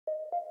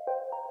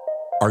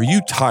Are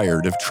you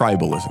tired of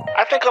tribalism?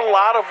 I think a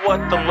lot of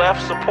what the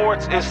left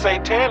supports is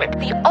satanic.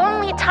 The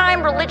only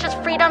time religious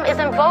freedom is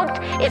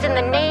invoked is in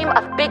the name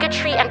of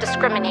bigotry and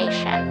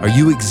discrimination. Are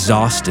you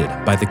exhausted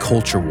by the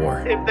culture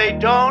war? If they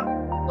don't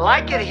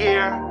like it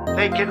here,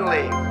 they can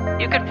leave.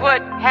 You could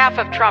put half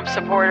of Trump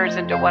supporters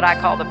into what I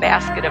call the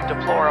basket of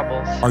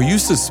deplorables. Are you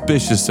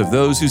suspicious of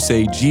those who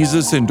say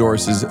Jesus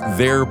endorses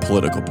their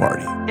political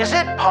party? Is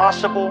it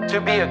possible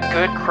to be a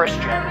good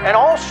Christian and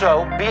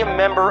also be a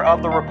member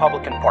of the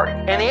Republican Party?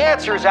 And the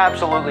answer is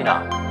absolutely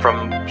not.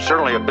 From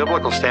certainly a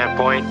biblical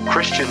standpoint,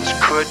 Christians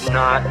could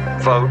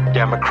not vote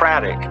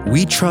Democratic.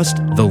 We trust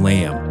the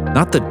lamb,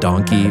 not the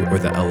donkey or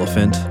the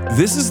elephant.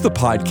 This is the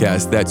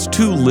podcast that's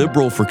too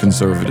liberal for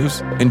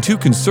conservatives and too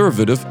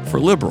conservative for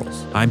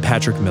liberals. I'm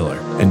Patrick Miller.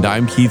 And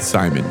I'm Keith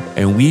Simon,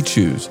 and we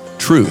choose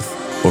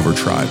truth over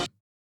tribe.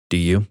 Do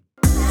you?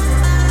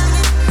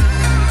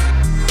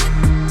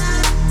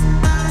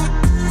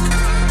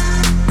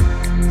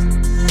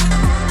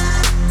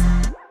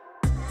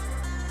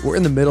 We're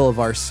in the middle of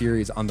our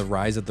series on the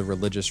rise of the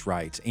religious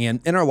right.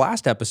 And in our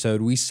last episode,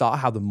 we saw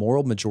how the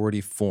moral majority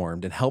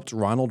formed and helped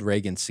Ronald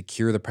Reagan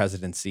secure the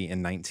presidency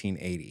in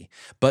 1980.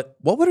 But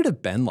what would it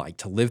have been like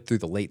to live through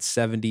the late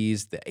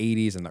 70s, the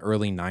 80s, and the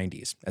early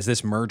 90s as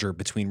this merger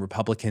between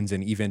Republicans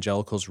and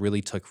evangelicals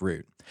really took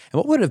root? And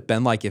what would it have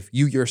been like if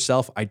you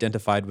yourself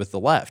identified with the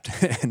left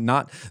and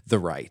not the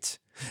right?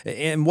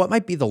 And what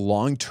might be the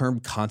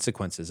long-term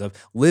consequences of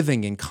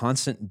living in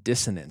constant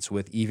dissonance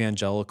with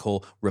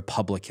evangelical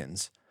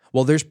Republicans?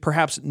 Well, there's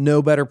perhaps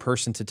no better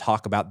person to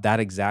talk about that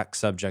exact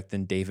subject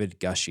than David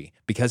Gushee,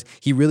 because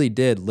he really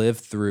did live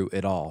through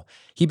it all.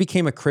 He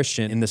became a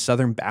Christian in the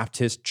Southern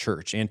Baptist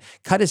Church and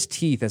cut his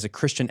teeth as a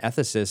Christian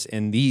ethicist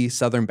in the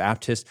Southern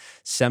Baptist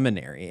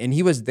Seminary. And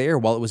he was there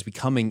while it was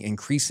becoming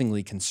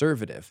increasingly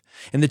conservative.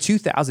 In the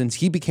 2000s,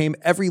 he became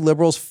every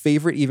liberal's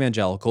favorite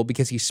evangelical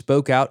because he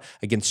spoke out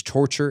against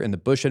torture in the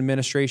Bush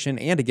administration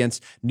and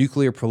against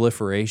nuclear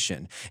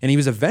proliferation. And he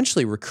was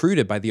eventually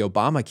recruited by the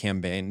Obama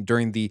campaign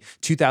during the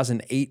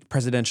 2008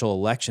 presidential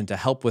election to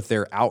help with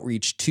their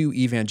outreach to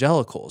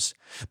evangelicals.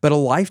 But a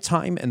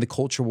lifetime in the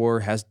culture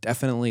war has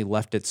definitely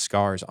left its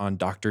scars on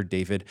Dr.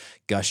 David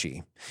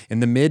Gushee.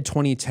 In the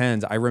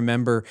mid-2010s, I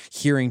remember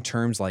hearing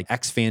terms like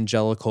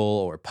ex-evangelical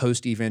or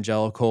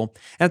post-evangelical.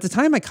 And at the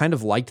time, I kind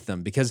of liked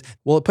them because,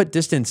 well, it put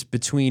distance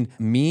between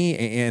me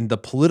and the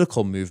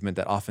political movement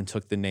that often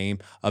took the name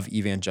of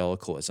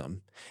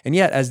evangelicalism. And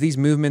yet, as these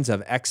movements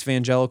of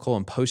ex-evangelical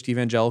and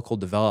post-evangelical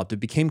developed, it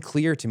became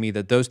clear to me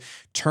that those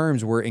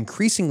terms were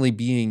increasingly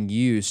being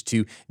used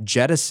to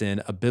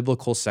jettison a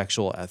biblical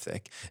sexual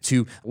ethic,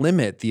 to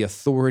limit the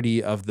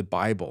authority of the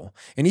Bible.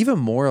 And even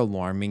more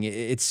alarming,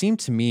 it seemed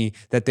to me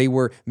that they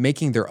were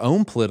making their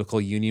own political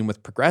union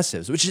with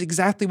progressives, which is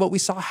exactly what we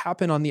saw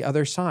happen on the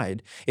other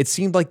side. It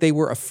seemed like they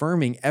were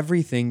affirming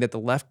everything that the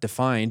left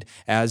defined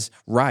as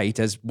right,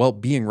 as well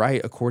being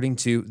right according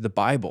to the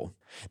Bible.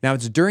 Now,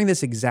 it's during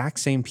this exact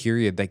same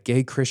period that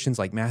gay Christians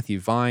like Matthew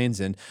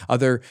Vines and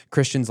other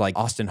Christians like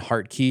Austin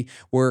Hartke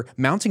were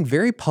mounting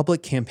very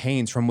public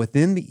campaigns from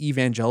within the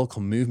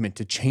evangelical movement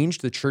to change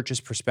the church's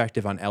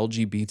perspective on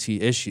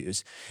LGBT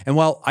issues. And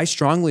while I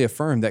strongly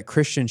affirm that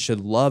Christians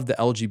should love the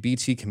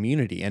LGBT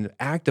community and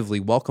actively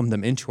welcome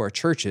them into our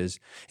churches,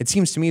 it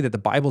seems to me that the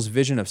Bible's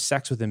vision of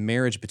sex within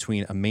marriage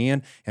between a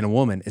man and a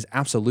woman is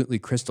absolutely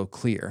crystal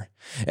clear,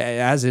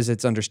 as is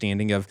its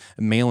understanding of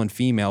male and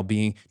female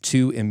being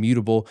two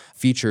immutable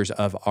features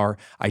of our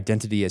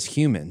identity as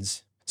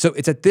humans. So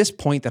it's at this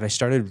point that I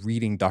started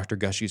reading Dr.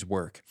 Gushee's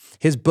work.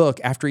 His book,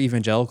 After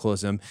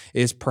Evangelicalism,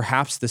 is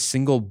perhaps the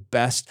single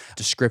best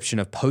description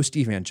of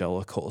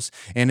post-evangelicals,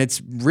 and it's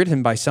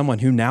written by someone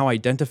who now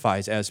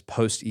identifies as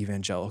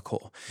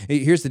post-evangelical.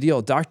 Here's the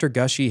deal. Dr.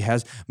 Gushee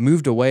has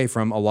moved away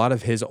from a lot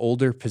of his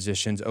older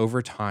positions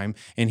over time,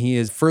 and he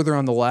is further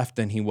on the left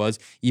than he was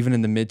even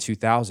in the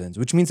mid-2000s,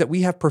 which means that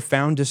we have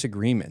profound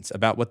disagreements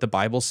about what the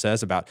Bible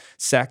says about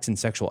sex and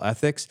sexual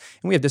ethics,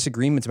 and we have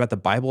disagreements about the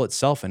Bible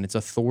itself and its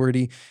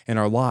authority in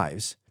our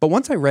lives. But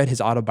once I read his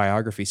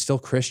autobiography, Still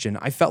Christian,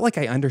 I felt like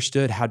I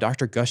understood how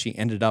Dr. Gushee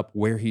ended up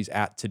where he's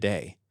at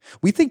today.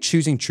 We think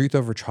choosing truth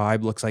over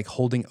tribe looks like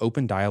holding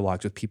open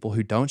dialogues with people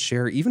who don't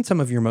share even some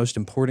of your most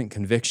important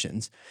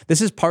convictions. This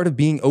is part of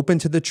being open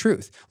to the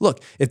truth.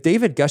 Look, if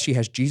David Gushee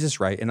has Jesus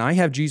right and I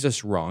have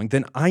Jesus wrong,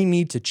 then I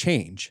need to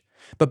change.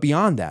 But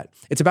beyond that,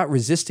 it's about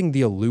resisting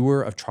the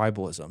allure of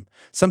tribalism.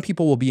 Some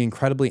people will be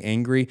incredibly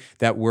angry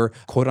that we're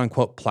quote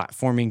unquote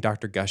platforming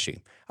Dr.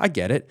 Gushee. I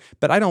get it,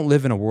 but I don't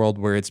live in a world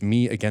where it's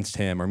me against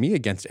him or me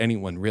against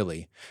anyone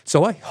really.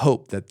 So I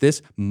hope that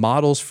this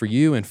models for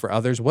you and for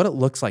others what it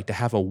looks like to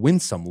have a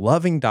winsome,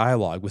 loving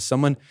dialogue with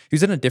someone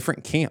who's in a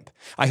different camp.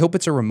 I hope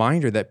it's a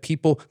reminder that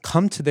people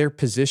come to their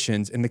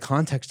positions in the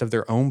context of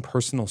their own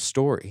personal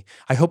story.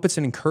 I hope it's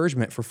an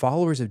encouragement for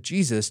followers of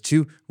Jesus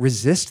to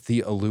resist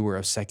the allure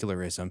of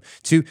secularism,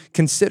 to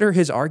consider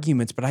his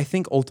arguments, but I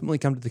think ultimately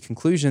come to the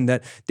conclusion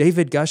that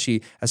David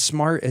Gushee, as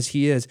smart as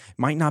he is,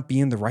 might not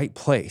be in the right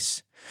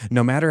place.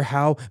 No matter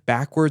how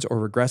backwards or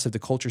regressive the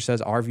culture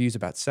says our views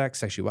about sex,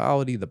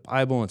 sexuality, the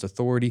Bible, and its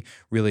authority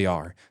really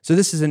are. So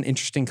this is an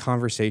interesting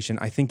conversation.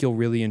 I think you'll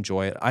really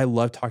enjoy it. I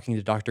love talking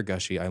to Dr.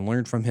 Gushee. I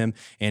learned from him,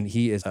 and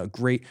he is a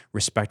great,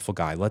 respectful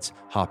guy. Let's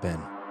hop in.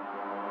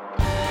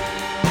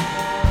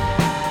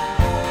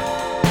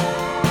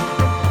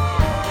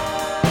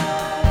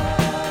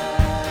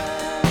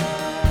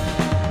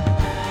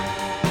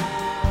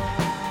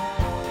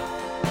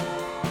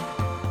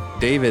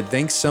 David,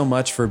 thanks so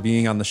much for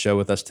being on the show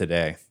with us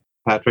today.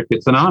 Patrick,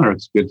 it's an honor.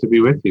 It's good to be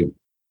with you.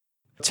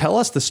 Tell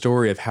us the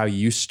story of how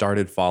you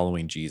started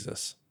following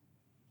Jesus.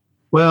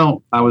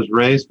 Well, I was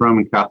raised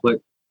Roman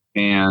Catholic,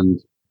 and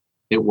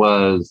it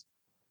was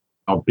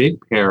a big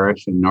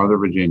parish in Northern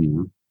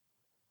Virginia.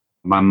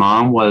 My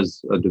mom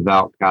was a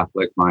devout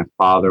Catholic. My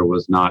father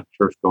was not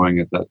church-going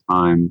at that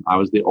time. I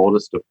was the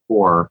oldest of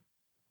four.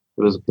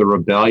 It was the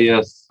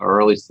rebellious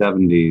early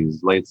 70s,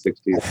 late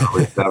 60s,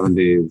 early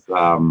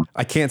 70s.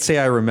 I can't say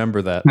I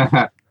remember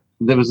that.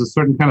 There was a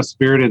certain kind of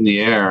spirit in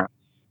the air.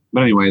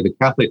 But anyway, the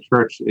Catholic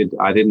Church,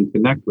 I didn't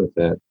connect with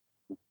it,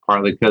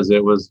 partly because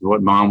it was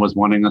what Mom was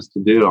wanting us to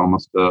do,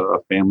 almost a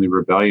family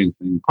rebellion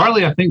thing.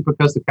 Partly, I think,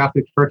 because the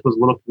Catholic Church was a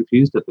little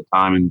confused at the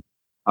time and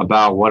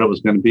about what it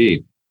was going to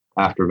be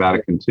after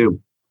Vatican II.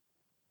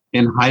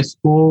 In high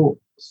school,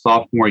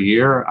 sophomore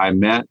year, I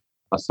met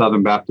a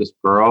Southern Baptist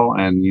girl,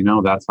 and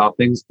that's how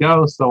things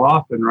go so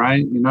often,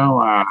 right? You know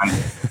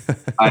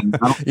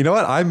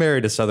what? I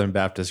married a Southern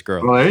Baptist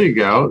girl. Well, there you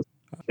go.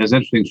 It's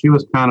interesting. She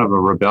was kind of a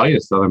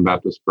rebellious Southern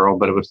Baptist girl,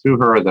 but it was through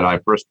her that I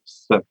first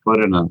set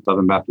foot in a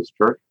Southern Baptist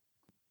church.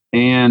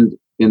 And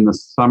in the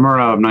summer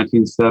of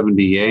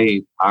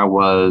 1978, I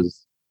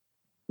was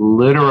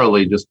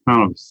literally just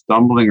kind of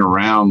stumbling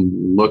around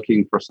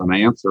looking for some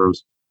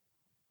answers.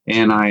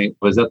 And I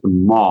was at the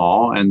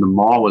mall, and the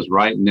mall was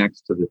right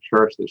next to the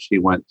church that she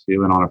went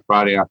to. And on a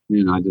Friday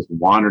afternoon, I just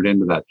wandered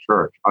into that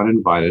church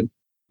uninvited.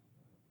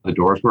 The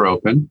doors were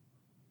open.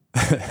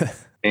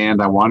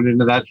 And I wandered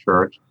into that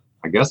church.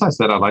 I guess I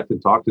said, I'd like to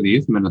talk to the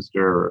youth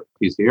minister.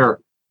 He's here.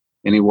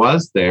 And he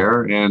was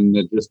there. And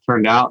it just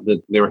turned out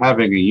that they were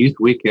having a youth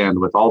weekend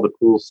with all the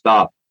cool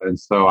stuff. And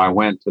so I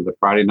went to the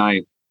Friday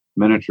night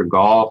miniature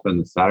golf and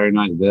the Saturday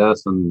night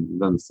this,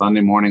 and then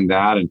Sunday morning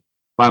that. And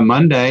by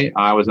Monday,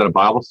 I was at a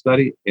Bible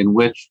study in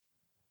which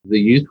the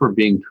youth were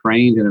being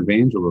trained in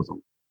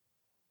evangelism.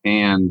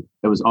 And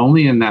it was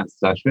only in that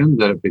session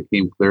that it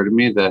became clear to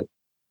me that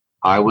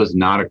I was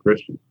not a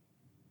Christian,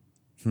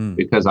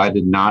 because I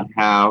did not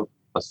have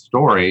a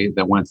story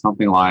that went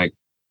something like,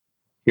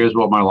 here's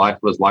what my life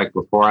was like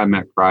before I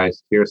met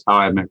Christ. Here's how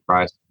I met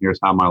Christ. Here's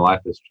how my life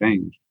has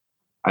changed.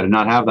 I did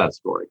not have that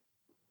story.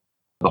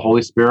 The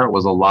Holy Spirit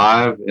was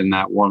alive in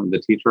that woman, the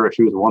teacher.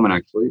 She was a woman,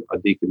 actually, a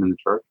deacon in the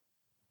church.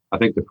 I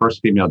think the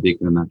first female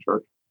deacon in that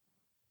church.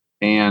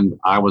 And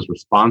I was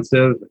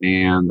responsive,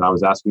 and I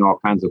was asking all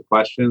kinds of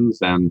questions.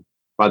 And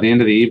by the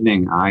end of the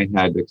evening, I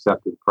had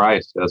accepted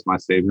Christ as my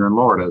Savior and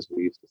Lord, as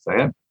we used to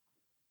say it.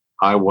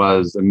 I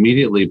was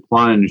immediately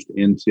plunged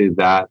into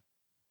that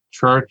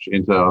church,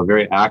 into a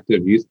very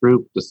active youth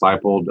group,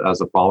 discipled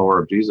as a follower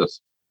of Jesus.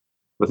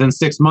 Within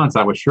 6 months,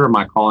 I was sure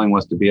my calling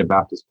was to be a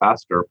Baptist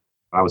pastor.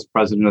 I was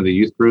president of the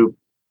youth group.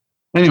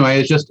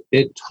 Anyway,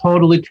 it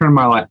totally turned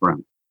my life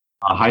around.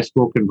 A high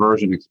school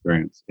conversion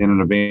experience in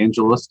an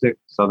evangelistic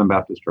Southern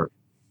Baptist church.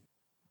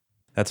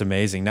 That's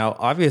amazing. Now,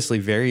 obviously,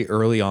 very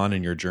early on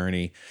in your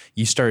journey,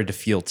 you started to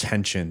feel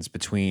tensions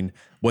between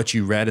what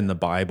you read in the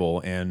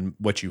Bible and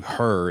what you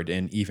heard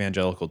in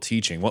evangelical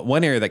teaching.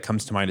 One area that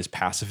comes to mind is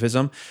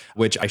pacifism,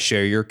 which I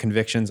share your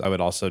convictions. I would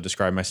also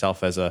describe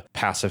myself as a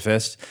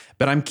pacifist.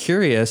 But I'm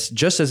curious,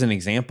 just as an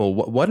example,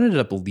 what ended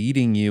up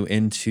leading you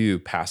into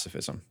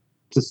pacifism?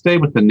 To stay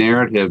with the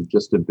narrative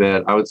just a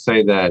bit, I would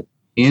say that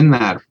in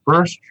that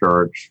first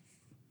church,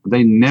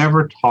 they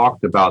never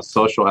talked about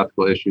social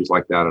ethical issues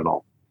like that at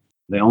all.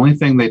 The only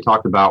thing they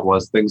talked about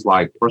was things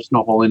like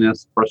personal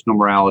holiness, personal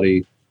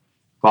morality,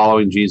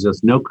 following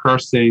Jesus, no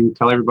cursing,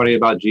 tell everybody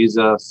about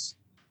Jesus.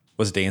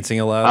 Was dancing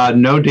allowed?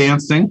 No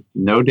dancing,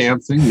 no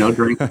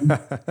drinking,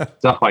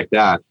 stuff like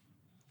that.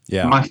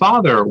 Yeah. My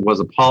father was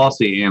a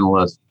policy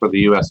analyst for the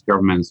U.S.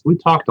 government. So we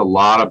talked a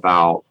lot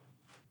about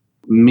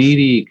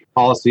meaty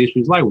policy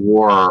issues like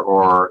war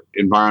or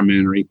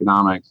environment or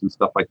economics and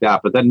stuff like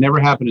that, but that never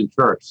happened in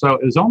church. So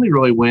it was only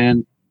really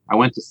when I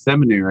went to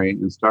seminary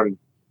and started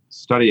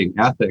studying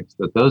ethics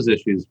that those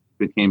issues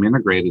became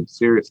integrated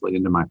seriously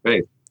into my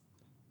faith.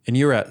 And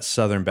you were at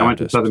Southern Baptist. I went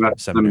to Southern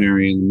Baptist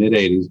Seminary in the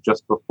mid-'80s,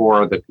 just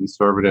before the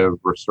conservative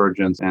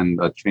resurgence and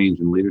a change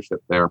in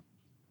leadership there.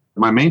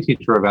 My main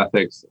teacher of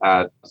ethics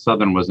at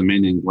Southern was a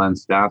man named Glenn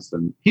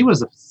Stassen. He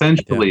was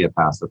essentially a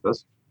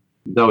pacifist,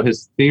 though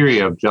his theory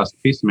of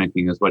just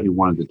peacemaking is what he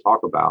wanted to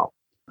talk about.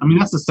 I mean,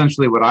 that's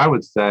essentially what I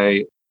would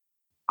say.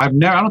 I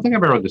don't think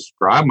I've ever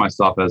described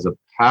myself as a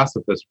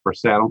pacifist per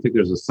se. I don't think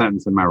there's a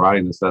sentence in my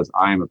writing that says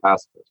I am a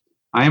pacifist.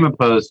 I am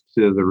opposed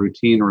to the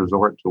routine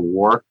resort to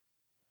war.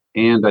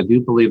 And I do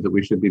believe that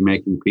we should be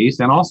making peace.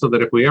 And also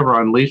that if we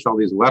ever unleash all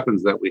these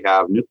weapons that we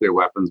have, nuclear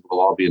weapons, will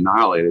all be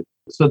annihilated.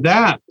 So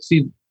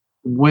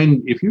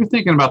if you're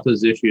thinking about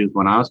those issues,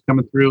 when I was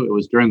coming through, it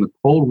was during the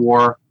Cold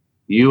War,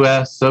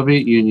 U.S.,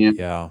 Soviet Union,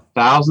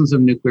 thousands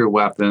of nuclear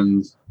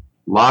weapons,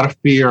 a lot of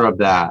fear of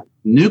that.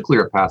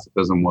 Nuclear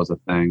pacifism was a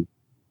thing.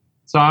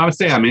 So I would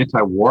say I'm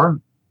anti-war,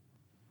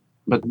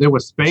 but there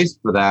was space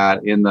for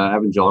that in the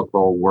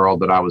evangelical world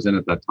that I was in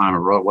at that time.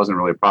 It wasn't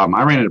really a problem.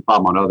 I ran into a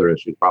problem on other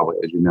issues, probably,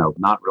 as you know, but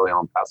not really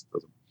on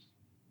pacifism.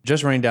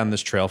 Just running down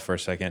this trail for a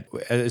second,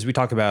 as we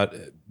talk about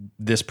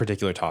this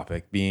particular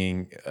topic,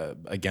 being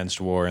against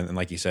war, and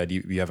like you said,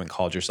 you haven't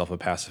called yourself a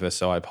pacifist,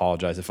 so I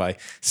apologize if I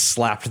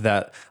slapped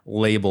that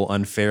label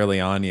unfairly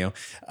on you.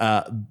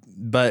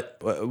 But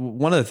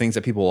one of the things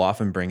that people will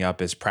often bring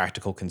up is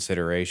practical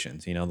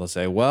considerations. You know, they'll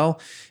say, well,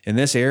 in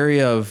this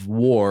area of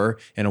war,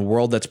 in a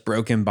world that's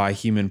broken by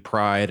human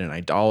pride and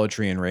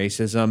idolatry and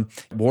racism,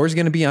 war is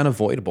going to be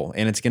unavoidable,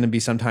 and it's going to be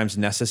sometimes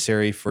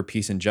necessary for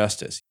peace and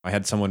justice. I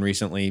had someone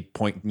recently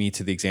point me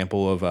to the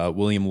example of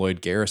William Lloyd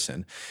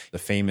Garrison, the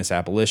famous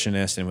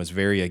abolitionist, and was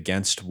very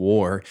against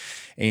war.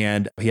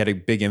 And he had a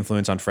big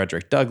influence on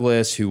Frederick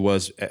Douglass, who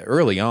was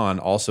early on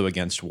also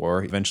against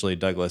war. Eventually,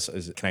 Douglass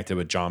is connected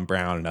with John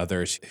Brown and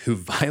others who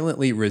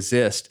violently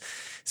resist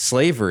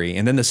slavery.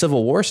 And then the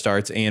Civil War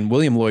starts, and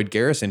William Lloyd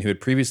Garrison, who had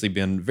previously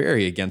been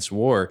very against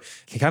war,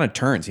 he kind of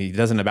turns. He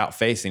does an about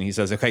face, and he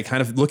says, okay,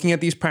 kind of looking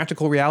at these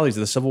practical realities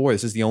of the Civil War,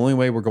 this is the only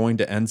way we're going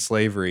to end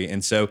slavery.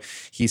 And so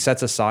he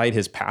sets aside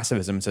his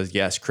pacifism and says,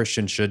 yes,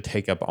 Christians should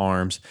take up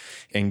arms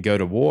and go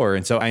to war.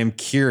 And so I am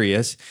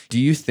curious, do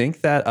you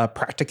think that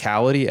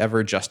practicality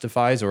ever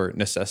justifies or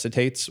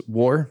necessitates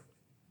war?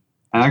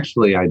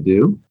 Actually, I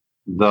do,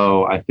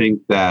 though I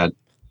think that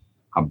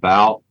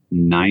about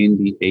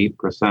 98%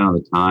 of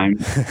the time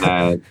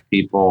that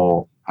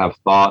people have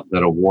thought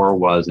that a war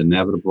was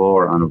inevitable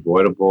or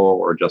unavoidable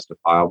or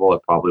justifiable,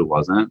 it probably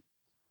wasn't.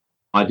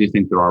 I do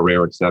think there are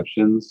rare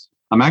exceptions.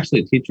 I'm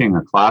actually teaching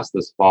a class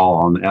this fall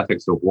on the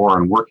ethics of war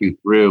and working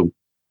through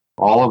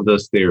all of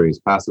those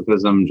theories: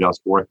 pacifism, just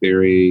war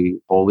theory,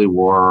 holy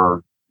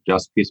war,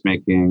 just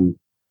peacemaking,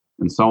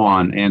 and so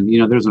on. And, you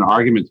know, there's an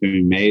argument to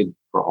be made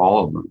for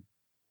all of them.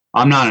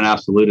 I'm not an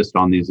absolutist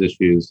on these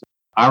issues.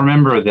 I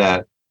remember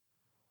that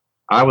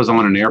I was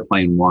on an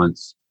airplane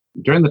once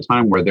during the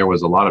time where there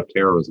was a lot of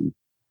terrorism.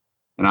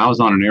 And I was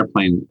on an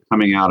airplane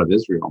coming out of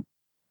Israel.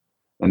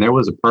 And there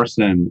was a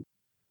person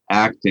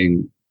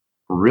acting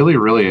really,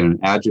 really in an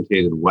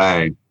agitated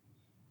way.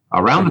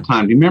 Around the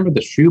time, do you remember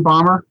the shoe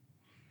bomber?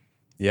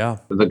 Yeah.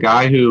 The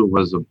guy who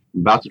was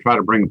about to try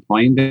to bring a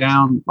plane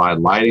down by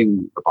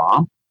lighting the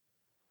bomb.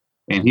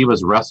 And he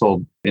was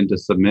wrestled into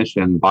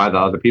submission by the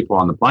other people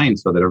on the plane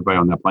so that everybody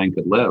on that plane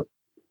could live.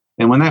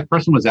 And when that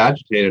person was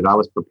agitated, I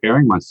was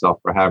preparing myself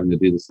for having to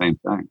do the same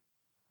thing.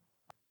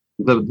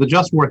 The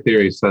just war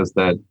theory says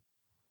that,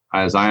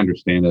 as I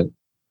understand it,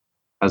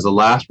 as a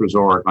last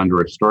resort under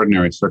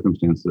extraordinary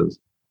circumstances,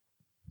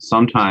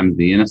 sometimes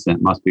the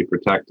innocent must be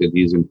protected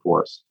using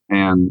force.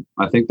 And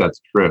I think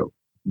that's true.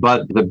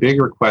 But the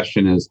bigger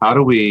question is, how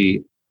do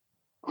we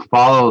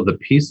follow the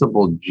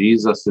peaceable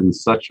Jesus in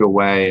such a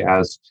way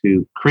as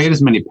to create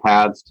as many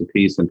paths to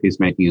peace and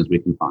peacemaking as we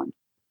can find?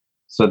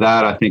 So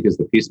that, I think, is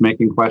the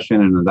peacemaking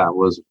question, and that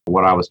was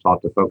what I was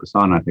taught to focus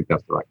on. I think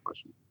that's the right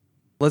question.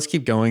 Let's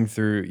keep going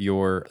through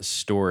your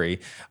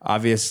story.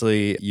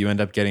 Obviously, you end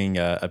up getting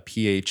a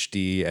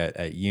PhD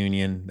at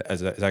Union. Is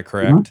that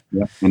correct?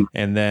 Mm-hmm. Yeah.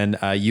 And then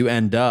you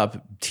end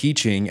up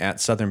teaching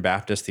at Southern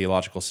Baptist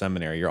Theological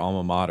Seminary, your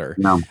alma mater.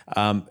 No.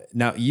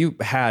 Now, you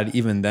had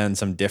even then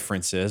some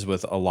differences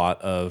with a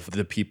lot of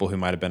the people who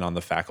might have been on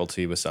the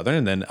faculty with Southern,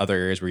 and then other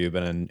areas where you've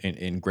been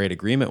in great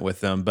agreement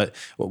with them. But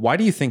why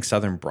do you think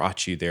Southern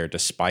brought you there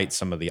despite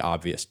some of the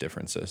obvious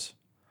differences?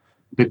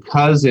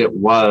 Because it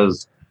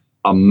was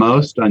a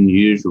most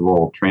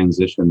unusual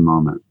transition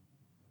moment.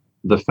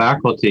 The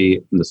faculty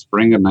in the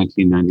spring of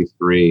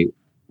 1993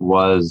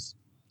 was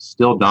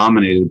still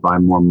dominated by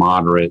more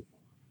moderate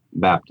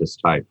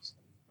Baptist types.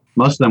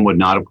 Most of them would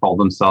not have called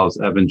themselves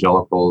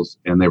evangelicals,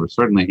 and they were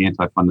certainly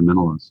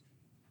anti-fundamentalists.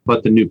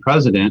 But the new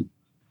president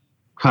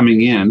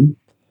coming in,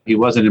 he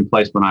wasn't in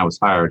place when I was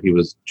hired. He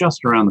was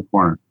just around the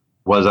corner,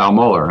 was Al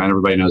Mohler, and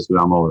everybody knows who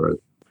Al Mohler is.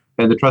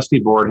 And the trustee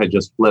board had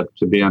just flipped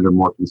to be under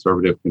more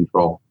conservative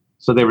control.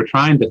 So they were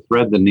trying to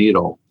thread the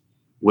needle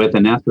with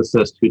an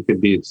ethicist who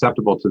could be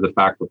acceptable to the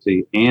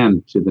faculty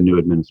and to the new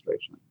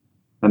administration.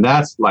 And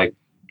that's like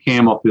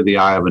camel through the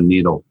eye of a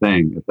needle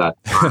thing at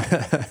that time.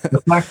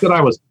 The fact that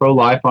I was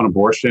pro-life on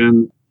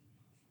abortion,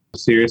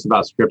 serious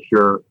about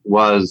scripture,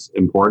 was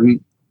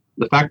important.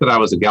 The fact that I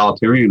was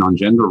egalitarian on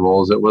gender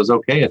roles, it was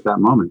okay at that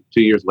moment.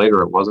 2 years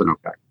later, it wasn't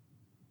okay.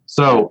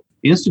 So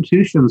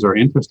institutions are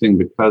interesting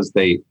because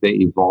they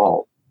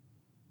evolve.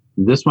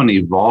 This one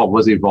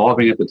was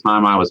evolving at the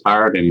time I was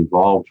hired and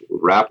evolved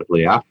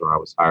rapidly after I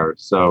was hired.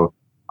 So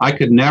I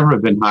could never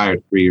have been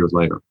hired 3 years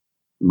later,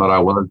 but I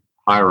was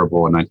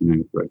hireable in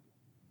 1993.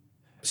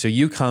 So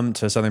you come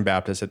to Southern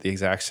Baptist at the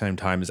exact same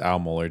time as Al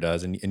Mohler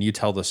does, and you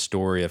tell the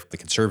story of the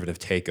conservative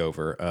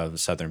takeover of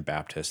Southern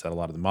Baptist, that a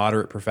lot of the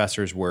moderate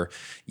professors were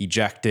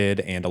ejected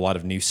and a lot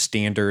of new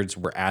standards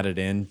were added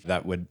in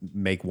that would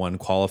make one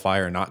qualify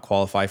or not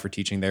qualify for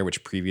teaching there,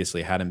 which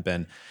previously hadn't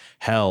been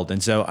held.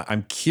 And so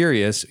I'm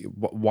curious,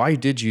 why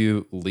did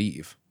you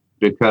leave?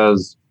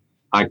 Because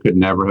I could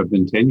never have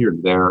been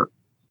tenured there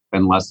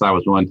unless I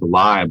was willing to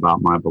lie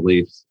about my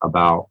beliefs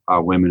about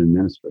women in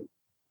ministry.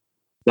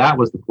 That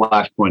was the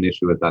flashpoint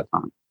issue at that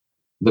time.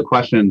 The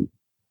question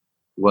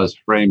was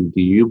framed,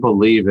 do you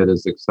believe it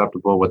is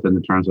acceptable within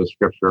the terms of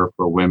Scripture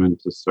for women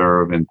to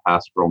serve in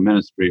pastoral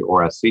ministry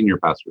or as senior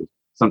pastors?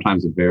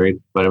 Sometimes it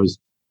varied, but it was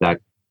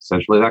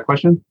essentially that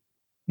question.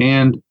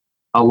 And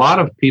a lot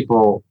of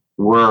people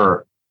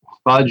were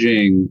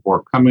fudging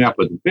or coming up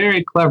with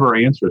very clever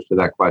answers to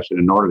that question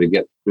in order to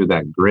get through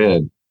that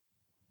grid.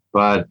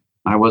 But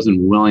I wasn't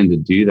willing to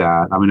do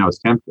that. I mean, I was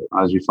tempted.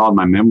 As you saw in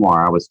my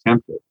memoir, I was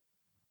tempted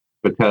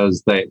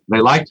because they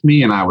liked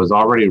me and I was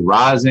already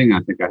rising.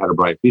 I think I had a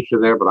bright future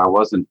there, but I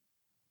wasn't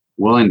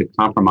willing to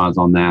compromise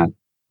on that,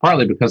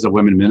 partly because of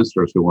women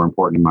ministers who were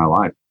important in my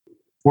life.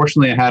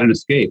 Fortunately, I had an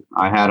escape.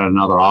 I had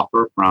another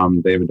offer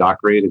from David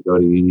Dockery to go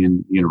to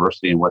Union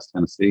University in West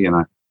Tennessee, and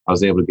I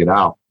was able to get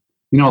out.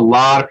 You know, a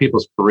lot of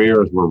people's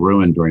careers were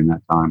ruined during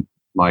that time,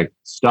 like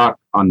stuck,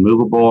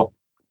 unmovable.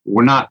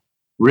 We're not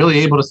really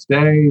able to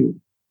stay,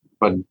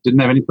 but didn't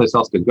have any place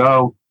else to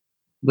go.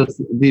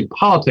 The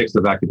politics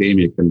of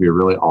academia can be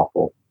really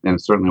awful, and it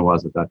certainly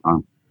was at that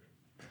time.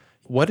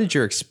 What did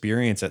your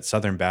experience at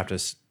Southern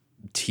Baptist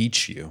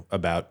teach you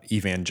about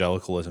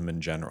evangelicalism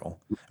in general?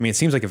 I mean, it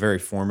seems like a very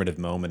formative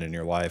moment in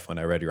your life when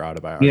I read your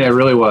autobiography. Yeah, it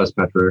really was,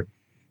 Petra.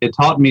 It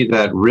taught me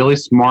that really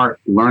smart,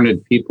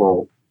 learned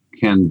people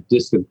can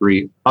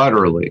disagree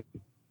utterly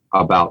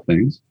about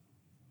things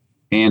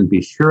and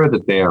be sure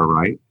that they are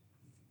right,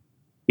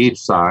 each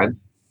side,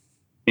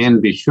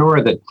 and be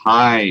sure that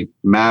high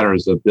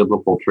matters of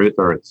biblical truth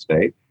are at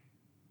stake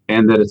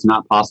and that it's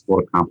not possible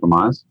to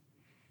compromise.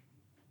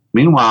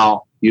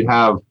 Meanwhile, you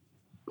have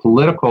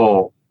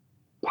political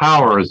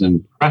powers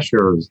and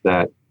pressures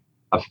that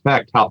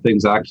affect how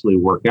things actually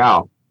work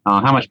out.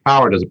 How much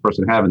power does a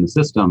person have in the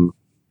system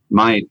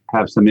might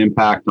have some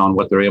impact on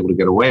what they're able to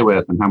get away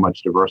with and how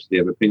much diversity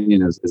of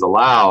opinion is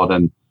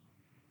allowed.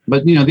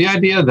 But you know, the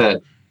idea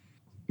that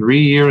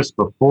 3 years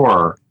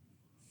before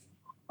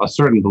a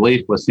certain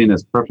belief was seen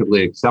as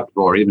perfectly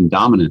acceptable or even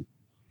dominant,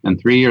 and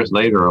 3 years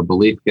later a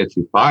belief gets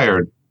you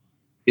fired,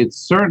 it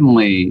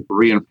certainly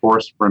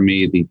reinforced for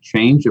me the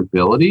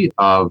changeability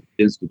of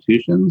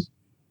institutions,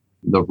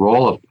 the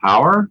role of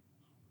power,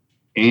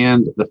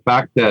 and the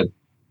fact that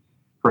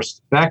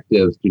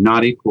perspectives do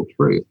not equal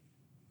truth.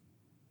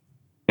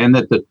 And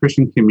that the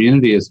Christian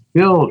community is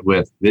filled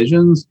with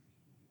visions,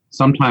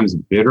 sometimes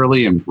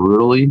bitterly and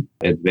brutally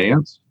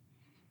advanced,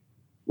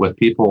 with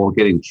people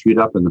getting chewed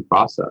up in the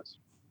process.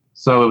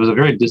 So it was a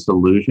very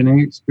disillusioning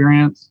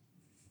experience.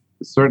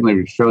 It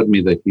certainly showed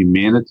me the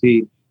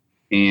humanity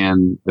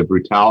and the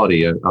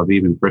brutality of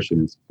even Christian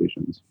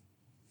institutions.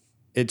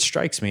 It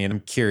strikes me, and I'm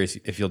curious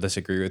if you'll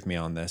disagree with me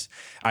on this.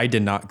 I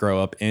did not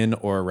grow up in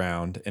or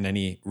around, in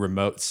any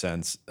remote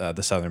sense,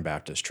 the Southern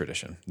Baptist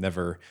tradition.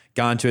 Never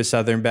gone to a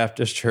Southern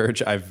Baptist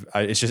church.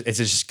 It's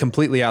just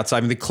completely outside.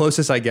 I mean, the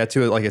closest I get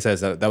to it, like I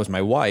said, that was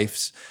my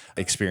wife's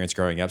experience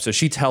growing up. So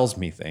she tells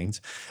me things,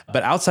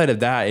 but outside of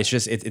that,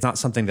 it's not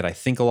something that I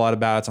think a lot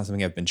about. It's not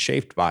something I've been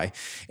shaped by.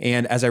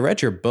 And as I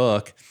read your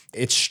book,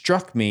 it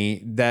struck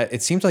me that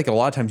it seems like a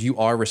lot of times you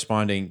are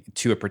responding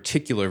to a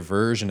particular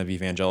version of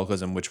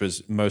evangelicalism, which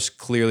was most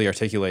clearly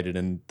articulated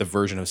in the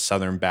version of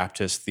Southern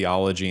Baptist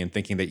theology and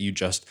thinking that you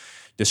just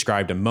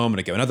described a moment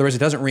ago. In other words, it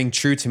doesn't ring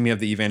true to me of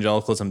the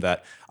evangelicalism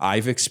that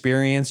I've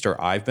experienced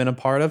or I've been a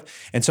part of.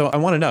 And so I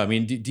want to know, I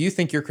mean, do you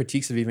think your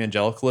critiques of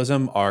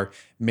evangelicalism are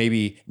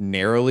maybe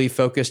narrowly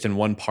focused in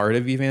one part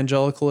of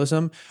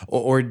evangelicalism?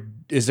 Or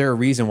is there a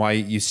reason why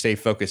you stay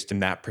focused in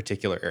that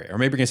particular area? Or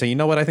maybe you're going to say, you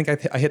know what, I think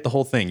I hit the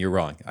whole thing. You're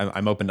wrong.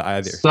 I'm open to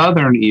either.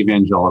 Southern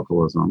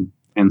evangelicalism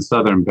and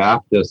Southern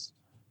Baptist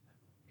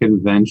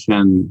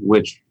convention,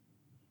 which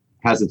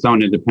has its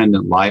own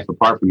independent life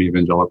apart from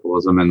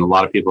evangelicalism, and a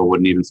lot of people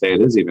wouldn't even say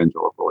it is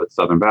evangelical. It's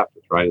Southern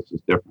Baptist, right? It's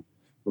just different.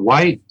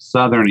 White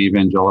Southern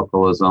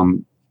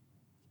evangelicalism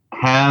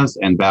has,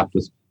 and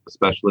Baptist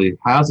especially,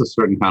 has a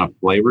certain kind of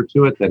flavor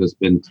to it that has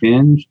been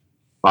tinged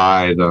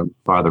by the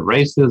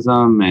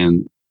racism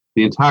and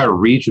the entire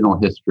regional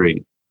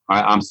history.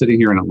 I'm sitting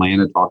here in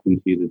Atlanta talking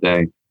to you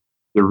today.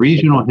 The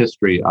regional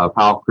history of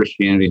how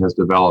Christianity has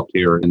developed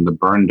here in the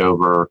burned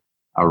over,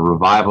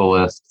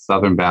 revivalist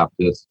Southern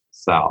Baptist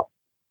South.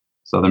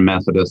 Southern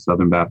Methodist,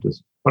 Southern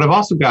Baptist. But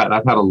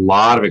I've had a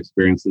lot of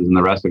experiences in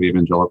the rest of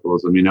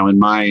evangelicalism. You know, in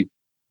my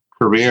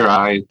career,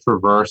 I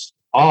traversed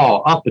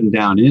all up and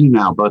down, in and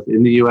out, both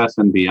in the U.S.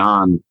 and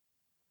beyond,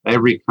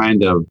 every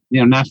kind of,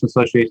 National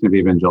Association of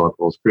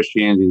Evangelicals,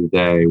 Christianity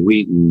Today,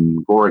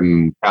 Wheaton,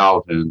 Gordon,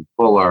 Calvin,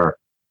 Fuller,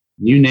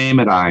 you name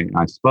it. I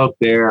spoke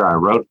there. I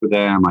wrote for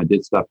them. I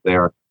did stuff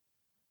there.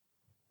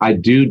 I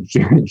do,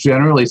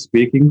 generally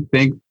speaking,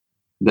 think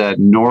that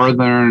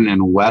Northern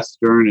and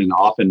Western and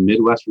often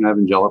Midwestern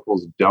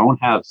evangelicals don't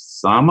have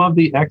some of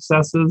the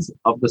excesses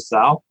of the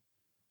South.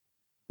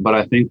 But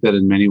I think that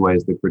in many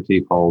ways the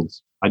critique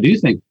holds. I do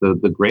think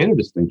the greater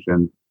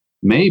distinction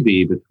may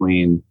be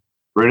between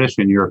British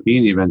and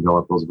European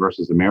evangelicals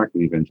versus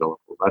American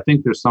evangelicals. I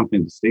think there's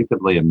something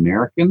distinctively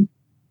American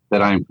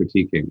that I am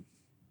critiquing.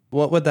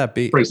 What would that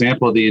be? For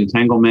example, the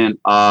entanglement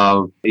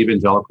of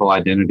evangelical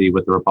identity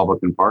with the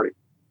Republican Party,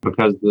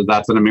 because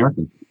that's an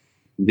American thing.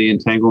 The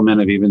entanglement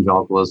of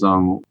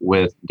evangelicalism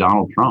with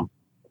Donald Trump.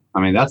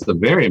 I mean, that's a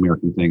very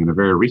American thing and a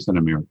very recent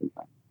American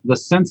thing. The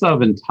sense of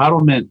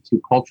entitlement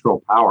to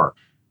cultural power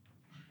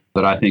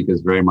that I think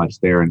is very much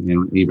there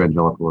in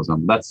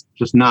evangelicalism. That's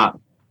just not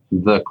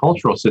the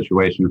cultural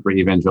situation for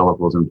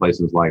evangelicals in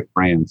places like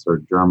France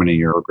or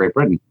Germany or Great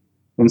Britain.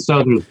 And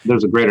so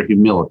there's a greater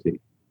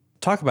humility.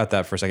 Talk about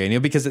that for a second,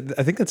 because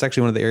I think that's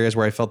actually one of the areas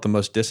where I felt the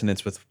most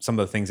dissonance with some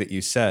of the things that you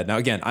said. Now,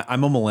 again,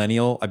 I'm a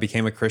millennial. I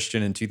became a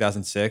Christian in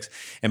 2006,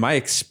 and my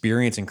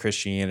experience in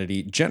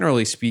Christianity,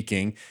 generally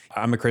speaking,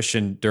 I'm a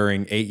Christian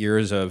during 8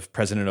 years of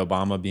President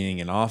Obama being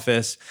in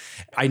office.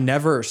 I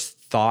never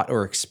thought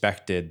or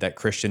expected that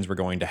Christians were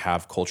going to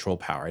have cultural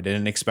power. I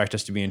didn't expect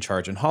us to be in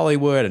charge in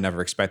Hollywood. I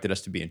never expected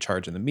us to be in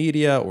charge in the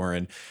media or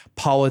in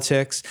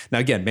politics. Now,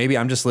 again, maybe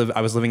I was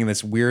living in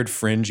this weird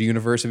fringe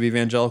universe of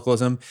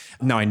evangelicalism.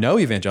 Now, I know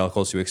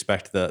evangelicals who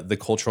expect the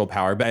cultural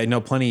power, but I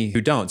know plenty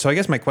who don't. So I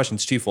guess my question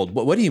is twofold.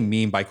 What do you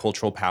mean by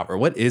cultural power?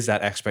 What is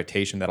that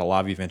expectation that a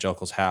lot of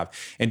evangelicals have?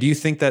 And do you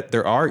think that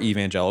there are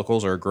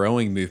evangelicals or a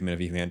growing movement of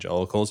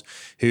evangelicals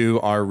who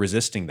are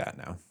resisting that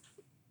now?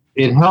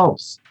 It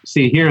helps.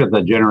 See, here,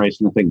 the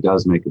generation, I think,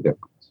 does make a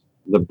difference.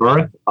 The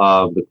birth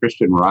of the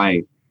Christian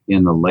right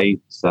in the late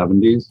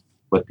 70s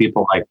with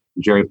people like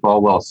Jerry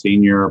Falwell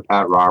Sr.,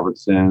 Pat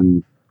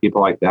Robertson,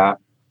 people like that.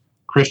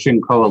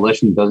 Christian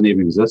Coalition doesn't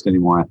even exist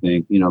anymore, I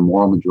think.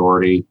 Moral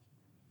Majority.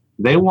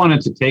 They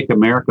wanted to take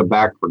America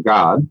back for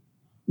God.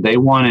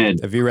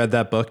 Have you read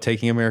that book,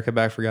 Taking America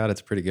Back for God?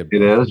 It's a pretty good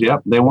book. It is,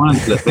 yep. They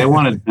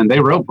wanted, and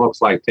they wrote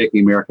books like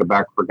Taking America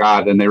Back for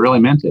God, and they really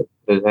meant it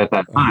at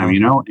that time,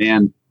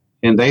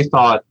 And they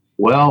thought,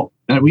 well,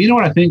 and you know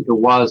what I think it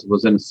was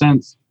in a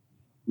sense,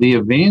 the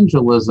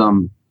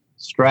evangelism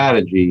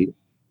strategy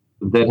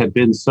that had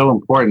been so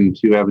important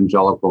to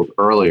evangelicals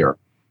earlier.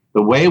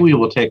 The way we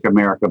will take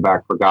America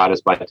back for God is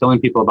by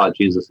telling people about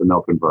Jesus and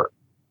they'll convert.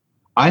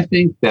 I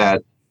think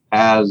that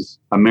as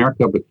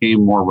America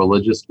became more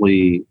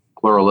religiously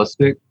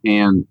pluralistic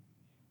and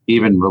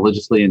even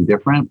religiously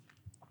indifferent,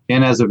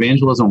 and as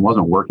evangelism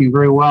wasn't working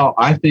very well,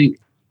 I think,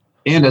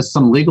 and as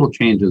some legal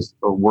changes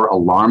were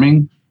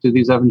alarming to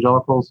these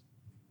evangelicals,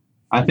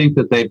 I think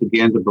that they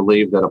began to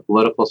believe that a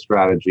political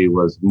strategy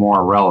was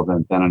more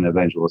relevant than an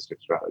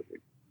evangelistic strategy.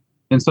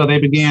 And so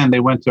they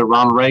went to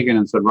Ronald Reagan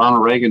and said,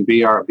 Ronald Reagan,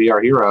 be our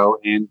hero.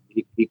 And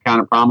he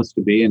kind of promised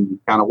to be, and he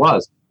kind of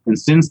was. And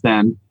since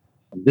then,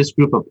 this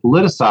group of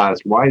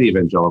politicized white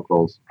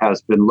evangelicals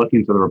has been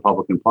looking to the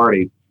Republican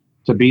Party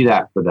to be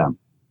that for them.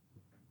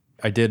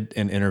 I did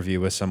an interview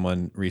with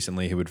someone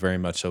recently who would very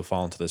much so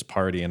fall into this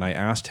party. And I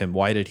asked him,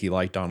 why did he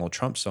like Donald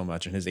Trump so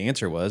much? And his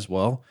answer was,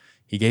 well,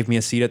 he gave me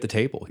a seat at the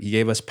table. He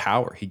gave us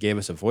power. He gave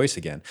us a voice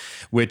again,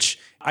 which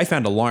I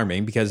found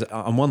alarming because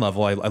on one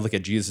level, I look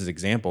at Jesus'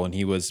 example and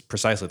he was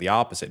precisely the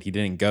opposite. He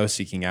didn't go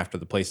seeking after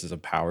the places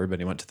of power, but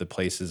he went to the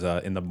places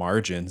in the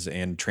margins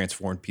and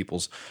transformed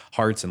people's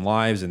hearts and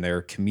lives and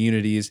their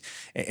communities.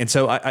 And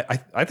so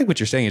I think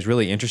what you're saying is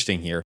really interesting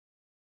here.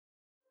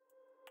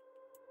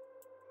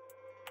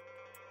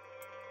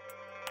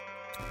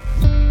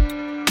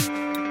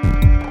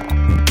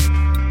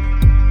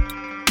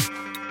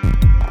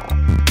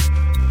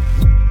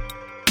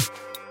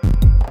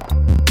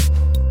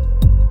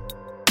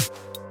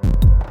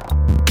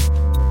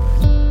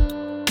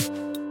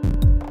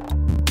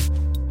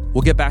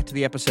 We'll get back to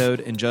the episode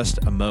in just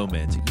a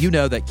moment. You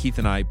know that Keith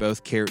and I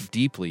both care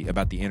deeply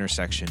about the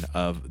intersection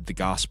of the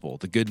gospel,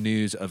 the good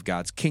news of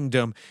God's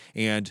kingdom,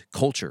 and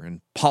culture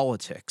and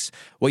politics.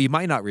 What you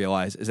might not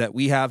realize is that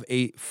we have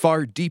a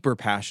far deeper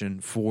passion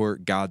for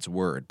God's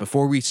word.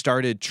 Before we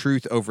started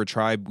Truth Over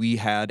Tribe, we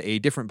had a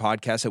different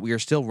podcast that we are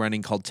still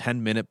running called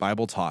 10-Minute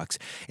Bible Talks.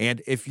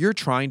 And if you're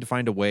trying to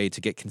find a way to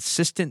get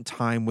consistent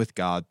time with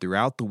God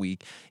throughout the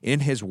week in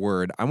His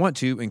Word, I want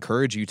to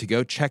encourage you to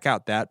go check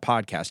out that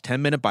podcast,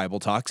 10-Minute Bible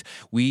Talks.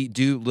 We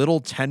do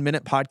little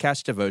 10-minute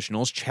podcast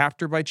devotionals,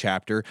 chapter by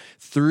chapter,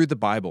 through the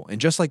Bible.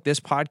 And just like this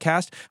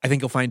podcast, I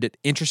think you'll find it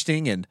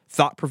interesting and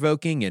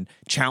thought-provoking and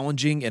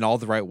challenging in all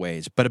the right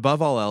ways. But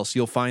above all else,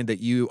 you'll find that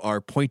you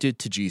are pointed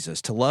to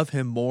Jesus, to love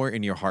Him more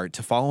in your heart,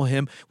 to follow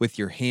Him with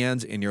your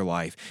hands in your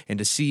life, and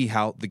to see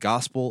how the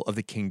gospel of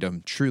the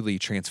kingdom truly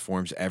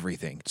transforms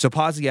everything. So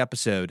pause the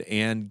episode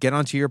and get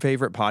onto your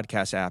favorite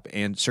podcast app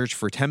and search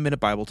for 10-Minute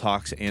Bible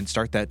Talks and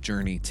start that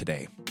journey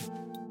today.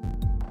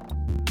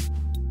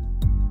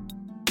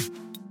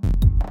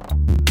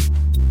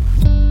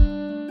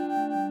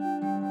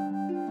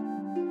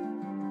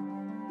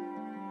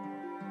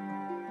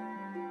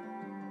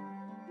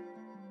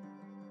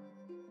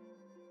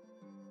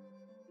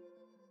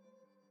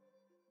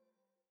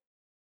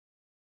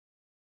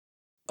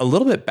 a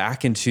little bit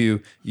back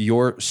into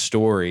your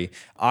story.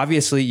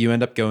 Obviously, you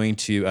end up going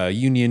to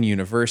Union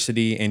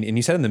University, and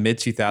you said in the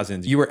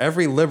mid-2000s, you were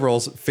every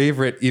liberal's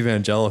favorite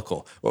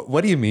evangelical.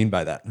 What do you mean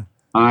by that?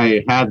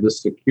 I had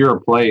this secure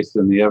place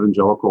in the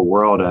evangelical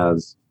world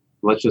as,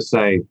 let's just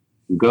say,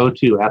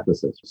 go-to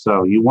ethicist.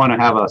 So you want to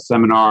have a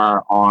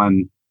seminar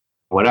on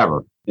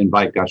whatever,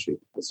 invite Gushee.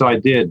 So I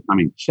did,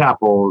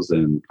 chapels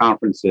and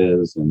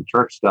conferences and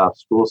church stuff,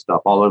 school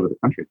stuff all over the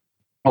country.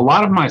 A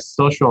lot of my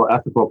social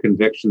ethical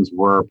convictions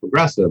were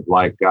progressive,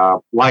 like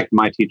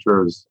my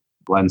teachers,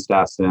 Glenn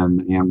Stassen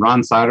and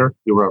Ron Sider,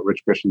 who wrote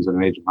Rich Christians in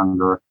an Age of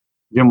Hunger.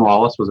 Jim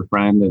Wallace was a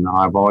friend, and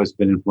I've always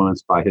been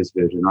influenced by his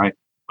vision, right?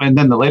 And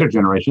then the later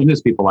generation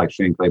is people like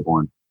Shane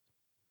Claiborne.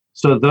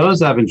 So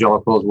those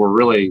evangelicals were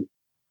really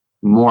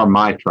more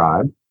my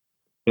tribe.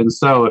 And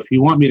so if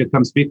you want me to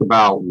come speak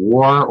about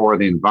war or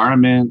the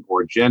environment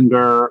or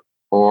gender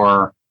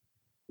or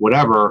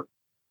whatever,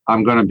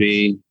 I'm going to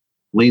be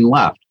lean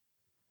left.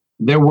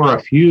 There were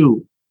a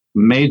few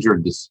major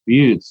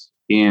disputes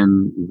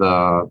in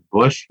the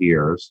Bush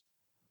years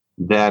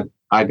that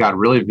I got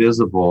really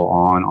visible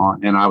on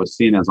and I was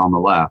seen as on the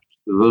left.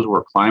 Those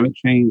were climate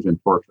change and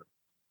torture.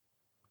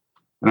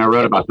 And I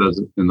wrote about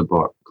those in the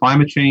book.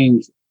 Climate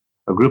change,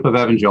 a group of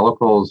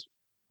evangelicals,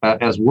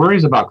 as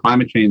worries about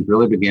climate change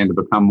really began to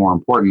become more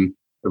important,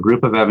 a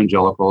group of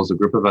evangelicals, a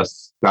group of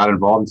us got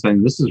involved in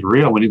saying, this is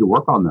real, we need to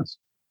work on this.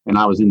 And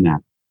I was in that.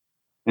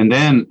 And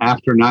then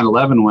after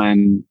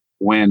 9/11,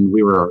 when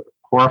we were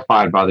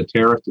horrified by the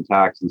terrorist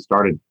attacks and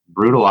started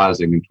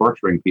brutalizing and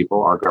torturing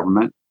people, our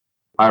government,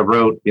 I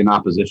wrote in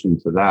opposition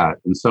to that.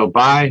 And so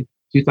by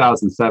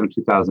 2007,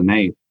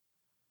 2008,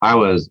 I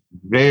was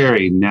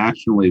very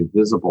nationally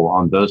visible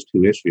on those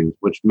two issues,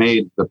 which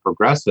made the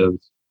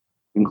progressives,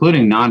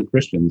 including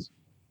non-Christians,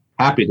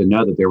 happy to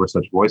know that there were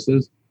such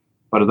voices.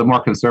 But the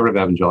more conservative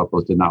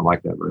evangelicals did not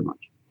like that very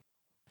much.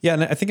 Yeah,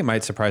 and I think it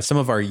might surprise some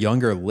of our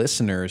younger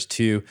listeners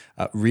to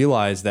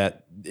realize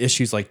that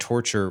issues like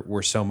torture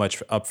were so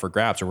much up for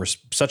grabs, or were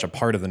such a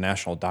part of the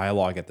national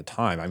dialogue at the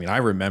time. I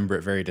remember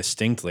it very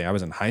distinctly. I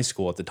was in high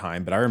school at the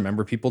time, but I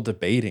remember people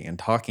debating and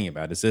talking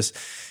about, is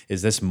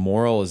this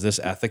moral? Is this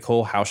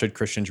ethical? How should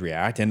Christians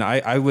react? And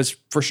I was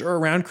for sure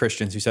around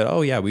Christians who said,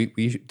 oh yeah,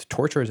 we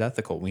torture is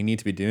ethical. We need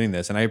to be doing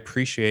this. And I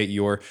appreciate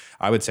your,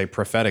 I would say,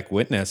 prophetic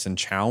witness and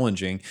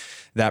challenging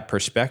that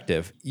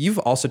perspective. You've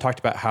also talked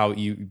about how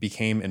you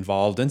became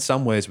involved in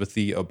some ways with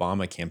the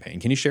Obama campaign.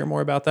 Can you share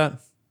more about that?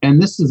 And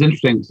this is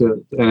interesting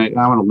and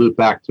I want to loop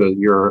back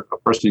to a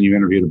person you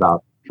interviewed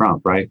about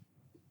Trump, right?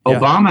 Yeah.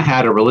 Obama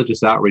had a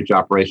religious outreach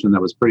operation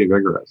that was pretty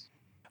vigorous.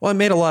 Well, it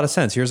made a lot of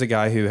sense. Here's a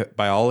guy who,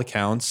 by all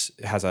accounts,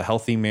 has a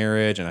healthy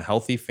marriage and a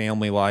healthy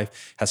family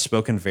life, has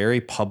spoken very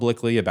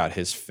publicly about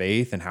his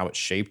faith and how it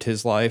shaped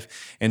his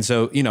life. And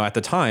so, at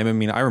the time,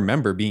 I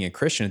remember being a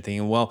Christian and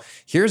thinking, well,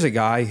 here's a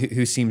guy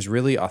who seems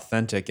really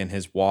authentic in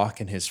his walk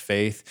and his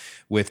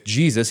faith with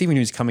Jesus, even though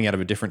he's coming out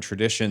of a different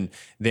tradition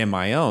than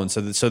my own. So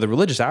the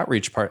religious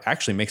outreach part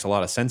actually makes a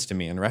lot of sense to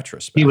me in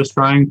retrospect. He was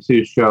trying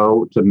to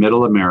show to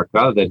middle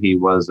America that he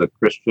was a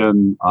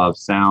Christian of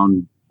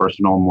sound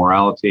personal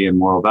morality and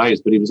moral values,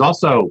 but he was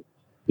also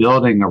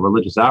building a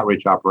religious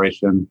outreach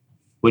operation,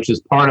 which is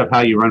part of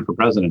how you run for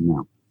president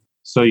now.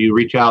 So you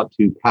reach out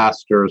to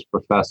pastors,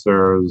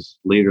 professors,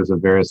 leaders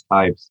of various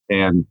types,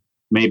 and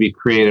maybe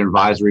create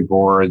advisory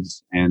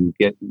boards and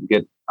get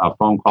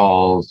phone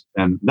calls.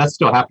 And that's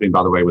still happening,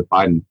 by the way, with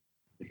Biden.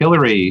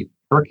 Hillary,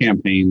 her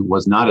campaign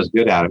was not as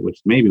good at it,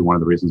 which may be one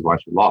of the reasons why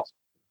she lost.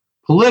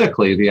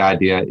 Politically, the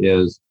idea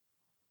is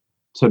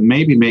to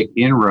maybe make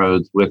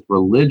inroads with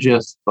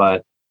religious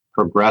but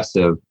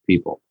progressive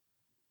people,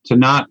 to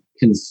not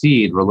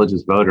concede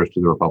religious voters to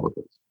the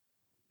Republicans.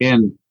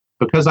 And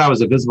because I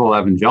was a visible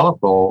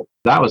evangelical,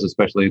 that was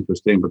especially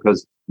interesting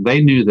because they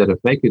knew that if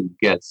they could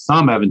get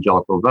some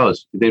evangelical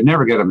votes, they'd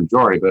never get a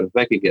majority, but if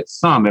they could get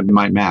some, it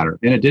might matter.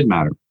 And it did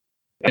matter.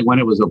 And when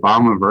it was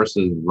Obama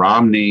versus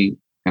Romney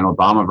and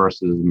Obama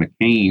versus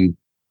McCain,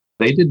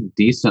 they did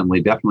decently,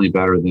 definitely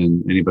better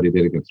than anybody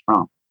did against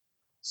Trump.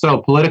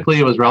 So politically,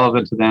 it was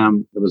relevant to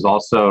them. It was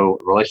also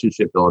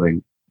relationship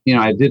building.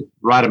 I did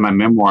write in my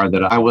memoir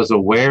that I was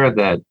aware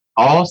that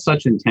all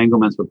such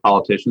entanglements with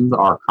politicians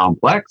are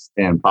complex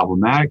and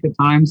problematic at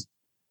times.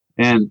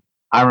 And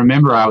I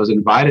remember I was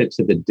invited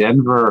to the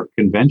Denver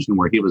convention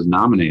where he was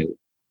nominated.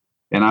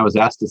 And I was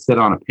asked to sit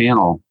on a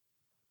panel.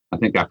 I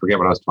forget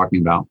what I was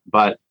talking about.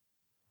 But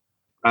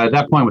at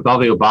that point, with all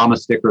the Obama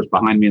stickers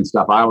behind me and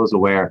stuff, I was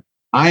aware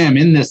I am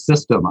in this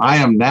system. I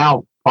am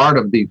now part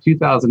of the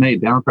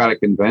 2008 Democratic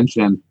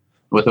Convention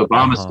with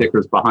Obama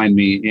stickers behind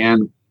me.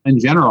 And in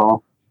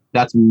general,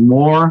 that's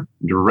more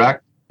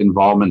direct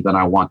involvement than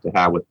I want to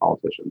have with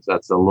politicians.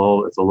 It's a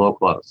little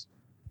close.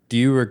 Do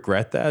you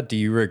regret that? Do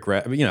you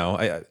regret,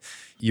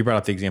 you brought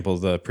up the example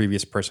of the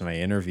previous person I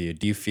interviewed.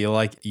 Do you feel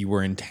like you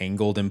were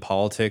entangled in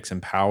politics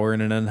and power in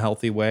an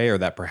unhealthy way, or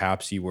that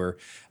perhaps you were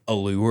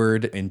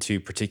allured into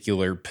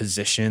particular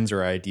positions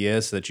or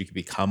ideas so that you could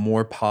become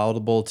more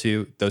palatable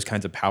to those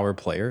kinds of power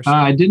players?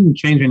 I didn't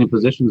change any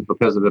positions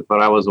because of it,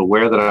 but I was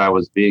aware that I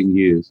was being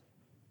used.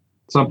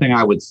 something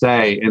I would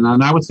say, and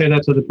I would say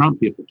that to the Trump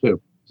people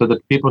too. So the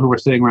people who were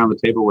sitting around the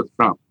table with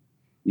Trump,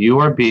 you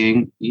are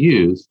being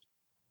used.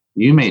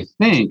 You may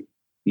think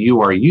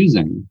you are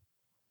using,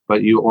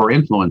 or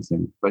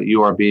influencing, but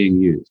you are being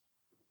used.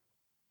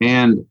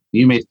 And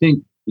you may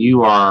think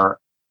you are,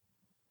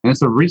 and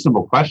it's a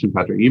reasonable question,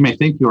 Patrick. You may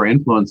think you are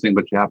influencing,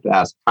 but you have to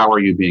ask, how are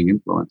you being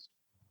influenced?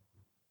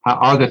 How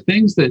are the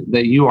things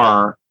that you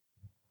are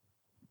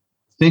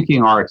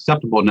thinking are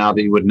acceptable now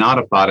that you would not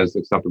have thought as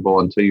acceptable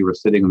until you were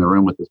sitting in the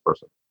room with this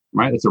person,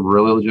 right? It's a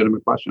really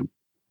legitimate question.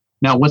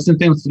 Now, what's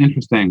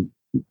interesting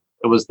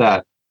was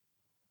that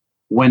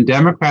when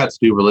Democrats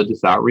do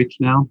religious outreach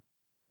now,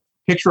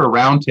 picture a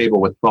round table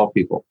with 12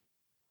 people.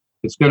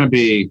 It's going to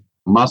be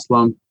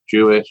Muslim,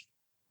 Jewish,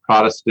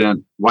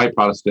 Protestant, white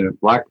Protestant,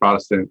 black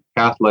Protestant,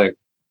 Catholic,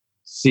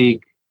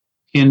 Sikh,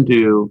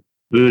 Hindu,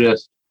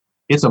 Buddhist.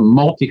 It's a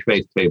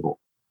multi-faith table,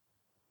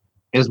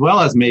 as well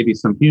as maybe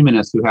some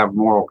humanists who have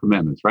moral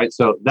commitments, right?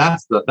 So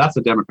that's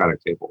a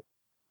Democratic table.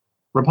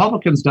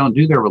 Republicans don't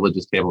do their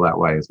religious table that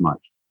way as much.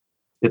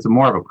 It's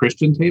more of a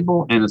Christian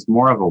table, and it's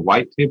more of a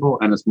white table,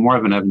 and it's more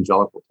of an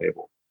evangelical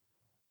table.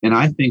 And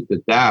I think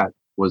that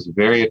was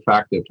very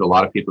attractive to a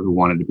lot of people who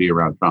wanted to be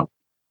around Trump.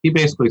 He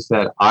basically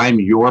said, I'm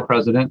your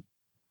president,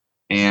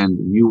 and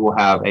you will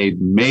have a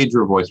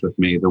major voice with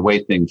me, the way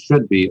things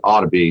should be,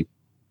 ought to be.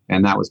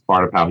 And that was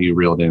part of how he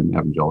reeled in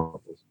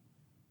evangelicals.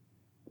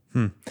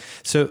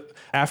 So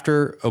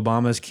after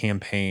Obama's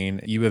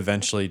campaign, you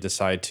eventually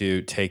decide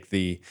to take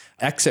the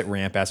exit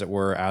ramp, as it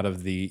were, out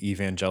of the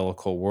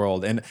evangelical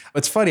world. And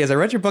it's funny, as I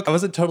read your book, I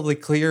wasn't totally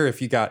clear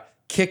if you got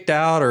kicked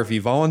out or if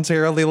you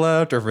voluntarily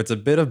left or if it's a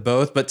bit of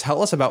both. But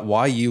tell us about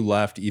why you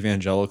left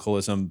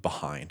evangelicalism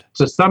behind.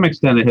 To some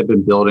extent, it had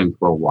been building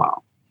for a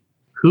while.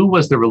 Who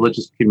was the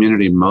religious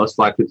community most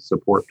likely to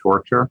support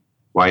torture?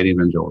 White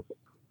evangelicals.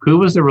 Who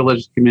was the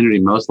religious community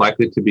most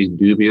likely to be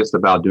dubious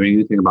about doing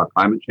anything about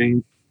climate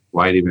change?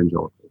 White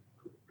evangelicals.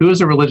 Who is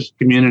the religious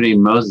community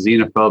most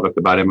xenophobic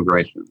about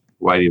immigration?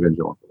 White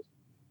evangelicals.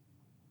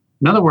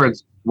 In other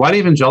words, white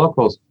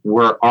evangelicals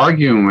were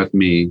arguing with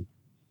me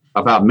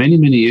about many,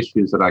 many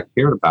issues that I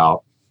cared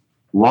about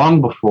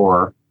long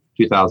before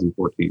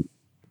 2014.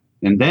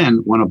 And then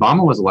when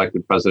Obama was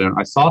elected president,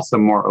 I saw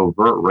some more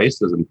overt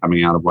racism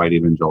coming out of white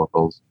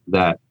evangelicals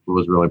that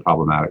was really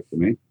problematic to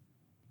me.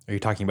 Are you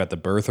talking about the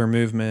birther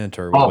movement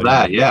or all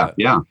that? Yeah.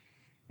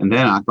 And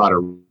then I thought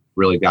it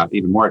really got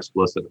even more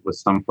explicit with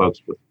some folks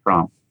with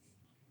Trump.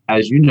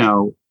 As you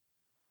know,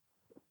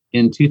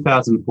 in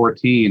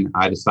 2014,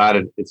 I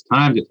decided it's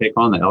time to take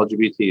on the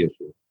LGBT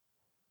issue.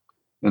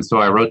 And so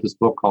I wrote this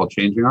book called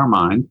Changing Our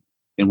Mind,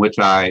 in which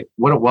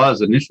what it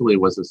was initially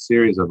was a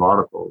series of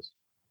articles.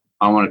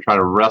 I want to try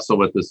to wrestle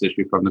with this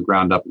issue from the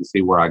ground up and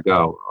see where I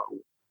go.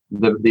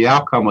 The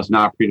outcome was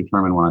not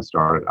predetermined when I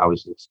started. I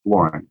was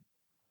exploring.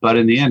 But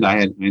in the end, I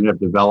ended up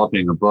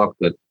developing a book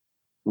that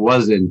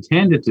was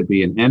intended to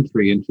be an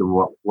entry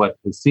into what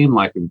it seemed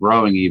like a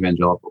growing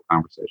evangelical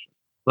conversation.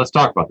 Let's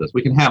talk about this.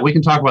 We can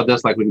talk about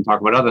this like we can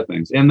talk about other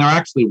things. And there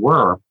actually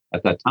were,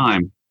 at that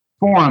time,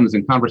 forums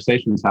and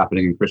conversations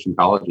happening in Christian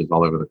colleges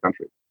all over the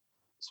country.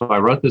 So I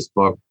wrote this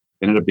book.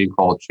 It ended up being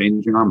called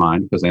Changing Our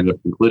Mind, because I ended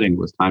up concluding it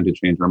was time to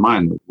change our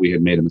mind, that we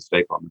had made a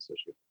mistake on this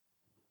issue.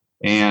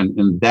 And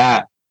in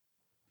that,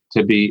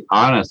 to be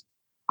honest,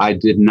 I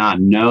did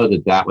not know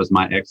that was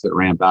my exit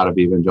ramp out of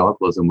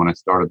evangelicalism when I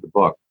started the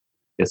book.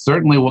 It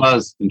certainly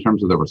was in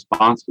terms of the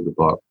response to the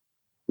book,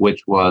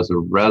 which was a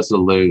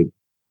resolute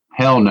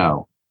hell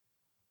no,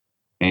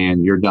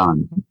 and you're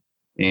done.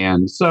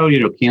 And so,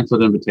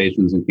 canceled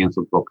invitations and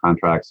canceled book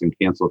contracts and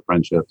canceled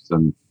friendships.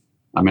 And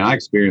I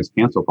experienced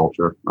cancel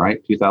culture,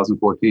 right?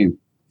 2014.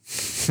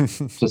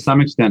 To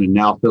some extent, it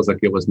now feels like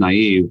it was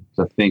naive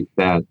to think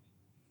that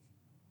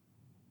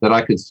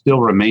I could still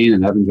remain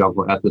an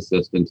evangelical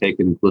ethicist and take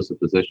an inclusive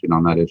position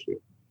on that issue.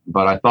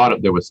 But I thought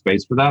if there was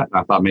space for that,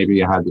 I thought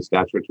maybe I had the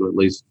stature to at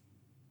least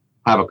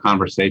have a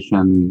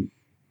conversation,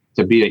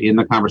 to be in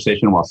the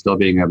conversation while still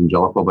being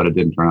evangelical, but it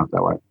didn't turn out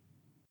that way.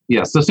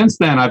 Yeah, so since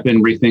then, I've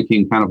been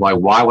rethinking kind of like,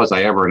 why was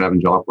I ever an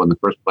evangelical in the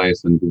first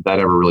place? And did that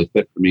ever really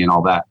fit for me and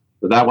all that?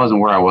 But that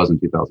wasn't where I was in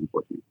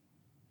 2014.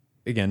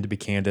 Again, to be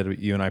candid,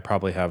 you and I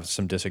probably have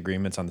some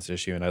disagreements on this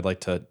issue, and I'd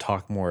like to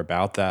talk more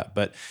about that.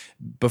 But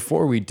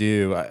before we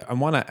do, I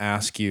want to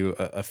ask you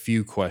a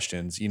few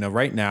questions.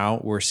 Right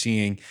now we're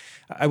seeing,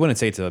 I wouldn't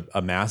say it's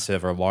a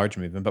massive or large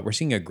movement, but we're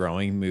seeing a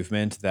growing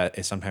movement that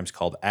is sometimes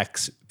called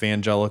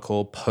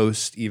ex-evangelical,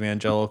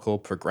 post-evangelical,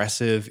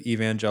 progressive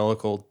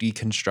evangelical,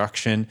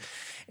 deconstruction.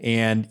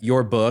 And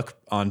your book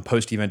on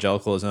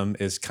post-evangelicalism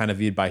is kind of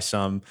viewed by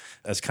some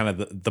as kind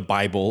of the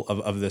Bible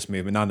of this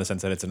movement, not in the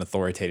sense that it's an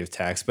authoritative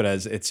text, but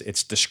as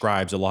it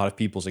describes a lot of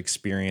people's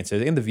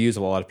experiences and the views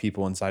of a lot of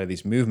people inside of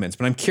these movements.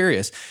 But I'm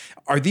curious,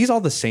 are these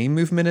all the same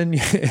movement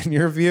in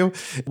your view?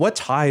 What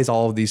ties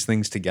all of these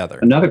things together?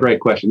 Another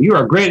great question. You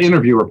are a great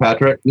interviewer,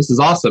 Patrick. This is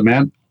awesome,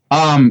 man.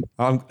 I'm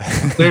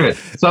serious.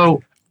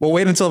 So, well,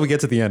 wait until we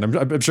get to the end.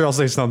 I'm sure I'll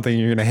say something.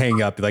 You're going to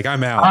hang up. Be like,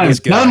 I'm out. I'm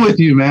done with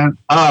you, man.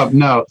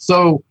 No.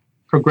 So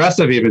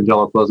progressive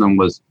evangelicalism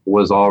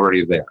was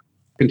already there.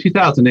 In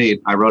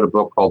 2008, I wrote a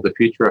book called The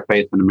Future of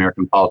Faith in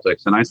American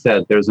Politics. And I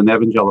said there's an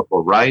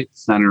evangelical right,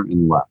 center,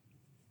 and left.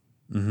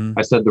 Mm-hmm.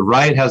 I said the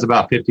right has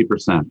about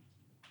 50%.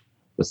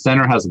 The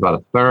center has about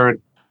a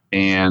third.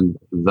 And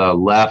the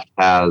left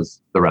has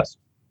the rest.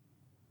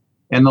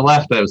 And the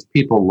left has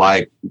people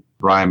like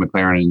Brian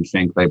McLaren and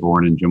Shane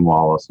Claiborne and Jim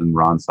Wallace and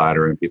Ron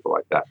Sider and people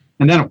like that.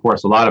 And then, of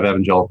course, a lot of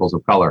evangelicals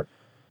of color.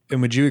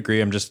 And would you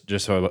agree, I'm just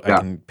so I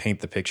can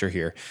paint the picture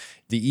here,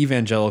 the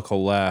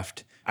evangelical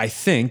left, I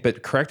think,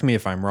 but correct me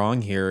if I'm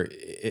wrong here,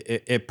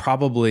 it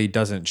probably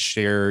doesn't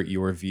share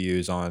your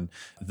views on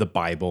the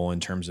Bible in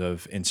terms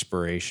of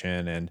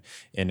inspiration and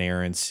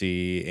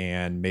inerrancy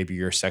and maybe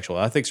your sexual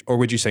ethics? Or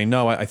would you say,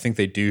 no, I think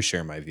they do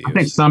share my views? I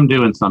think some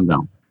do and some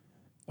don't.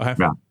 Okay.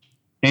 Yeah.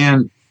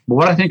 And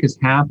what I think has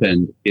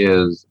happened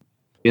is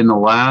in the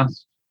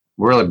last,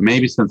 really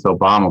maybe since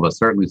Obama, but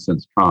certainly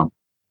since Trump,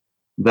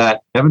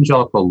 that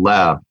evangelical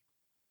left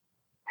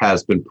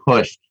has been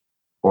pushed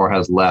or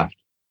has left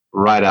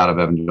right out of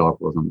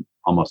evangelicalism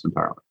almost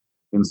entirely.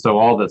 And so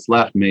all that's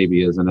left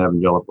maybe is an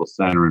evangelical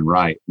center and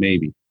right,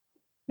 maybe.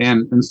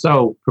 And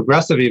so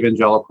progressive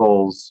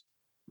evangelicals,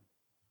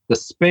 the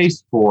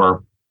space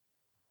for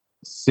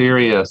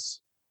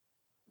serious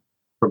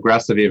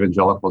progressive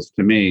evangelicals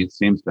to me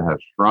seems to have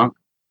shrunk.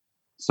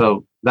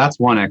 So that's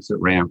one exit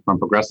ramp from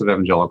progressive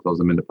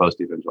evangelicalism into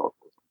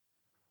post-evangelicalism.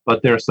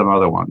 But there are some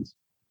other ones.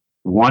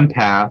 One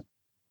path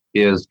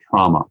is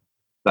trauma.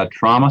 That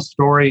trauma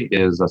story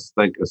is, I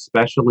think,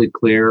 especially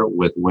clear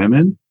with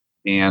women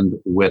and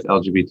with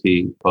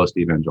LGBT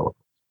post-evangelicals,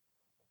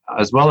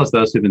 as well as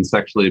those who've been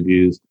sexually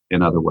abused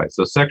in other ways.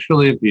 So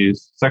sexual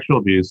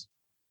abuse,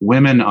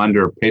 women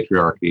under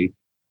patriarchy,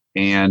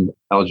 and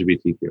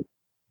LGBTQ.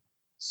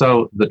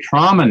 So the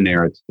trauma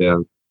narrative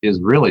is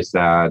really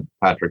sad,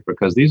 Patrick,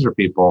 because these are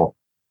people,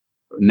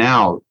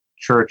 now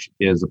church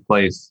is a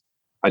place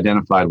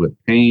identified with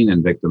pain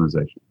and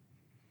victimization.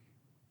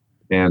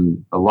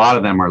 And a lot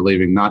of them are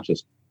leaving not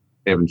just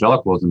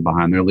evangelicalism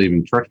behind, they're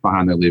leaving church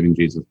behind, they're leaving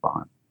Jesus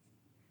behind.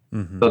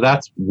 Mm-hmm. So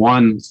that's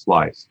one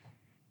slice.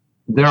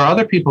 There are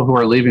other people who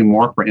are leaving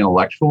more for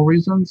intellectual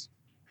reasons,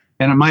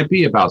 and it might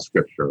be about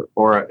scripture,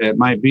 or it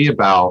might be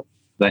about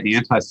the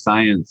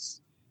anti-science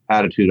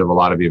attitude of a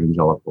lot of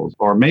evangelicals,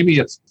 or maybe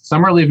it's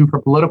some are leaving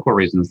for political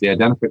reasons. The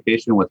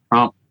identification with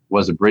Trump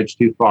was a bridge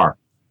too far,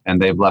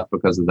 and they've left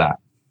because of that,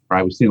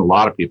 right? We've seen a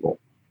lot of people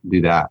do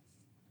that.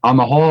 On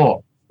the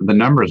whole, the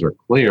numbers are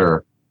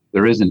clear.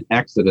 There is an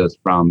exodus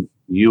from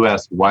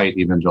U.S. white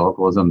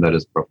evangelicalism that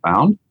is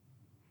profound,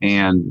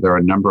 and there are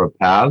a number of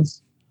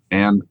paths.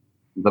 And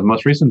the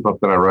most recent book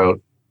that I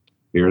wrote,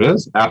 here it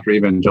is, After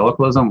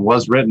Evangelicalism,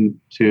 was written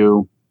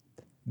to...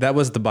 That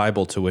was the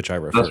Bible to which I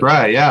refer. That's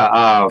right,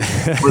 yeah.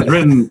 It was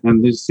written,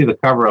 and you see the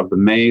cover of the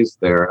maze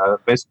there.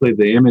 Basically,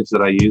 the image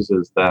that I use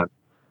is that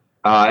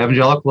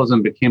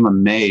evangelicalism became a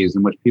maze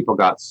in which people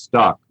got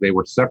stuck. They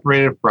were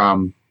separated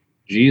from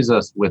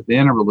Jesus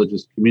within a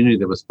religious community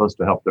that was supposed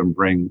to help them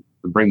bring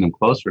them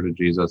closer to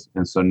Jesus.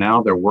 And so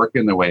now they're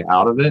working their way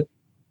out of it.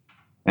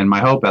 And my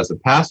hope as a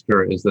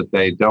pastor is that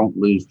they don't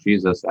lose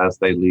Jesus as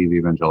they leave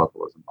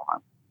evangelicalism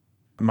behind.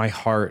 My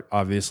heart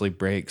obviously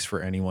breaks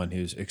for anyone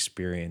who's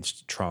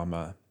experienced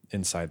trauma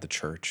inside the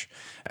church.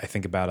 I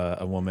think about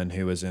a woman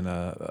who was in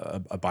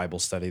a Bible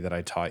study that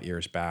I taught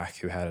years back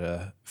who had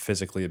a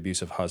physically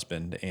abusive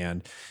husband,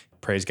 and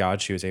praise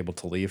God, she was able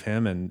to leave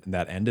him, and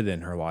that ended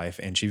in her life.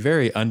 And she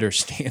very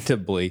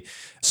understandably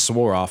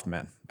swore off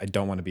men. I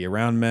don't want to be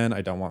around men.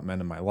 I don't want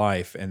men in my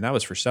life. And that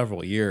was for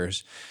several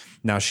years.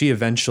 Now, she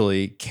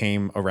eventually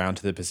came around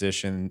to the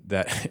position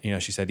that,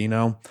 she said,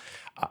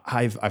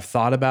 I've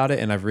thought about it,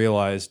 and I've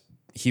realized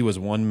he was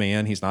one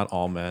man. He's not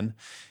all men.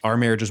 Our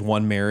marriage is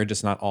one marriage.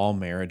 It's not all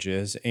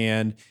marriages.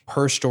 And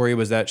her story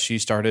was that she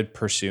started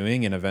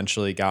pursuing and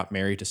eventually got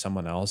married to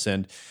someone else.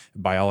 And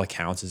by all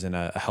accounts is in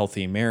a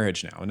healthy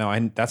marriage now.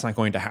 Now, that's not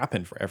going to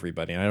happen for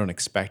everybody. And I don't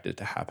expect it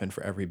to happen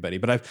for everybody.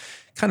 But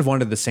I've kind of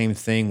wanted the same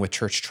thing with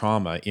church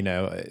trauma.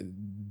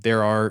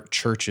 There are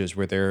churches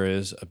where there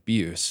is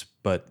abuse,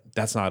 but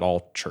that's not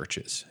all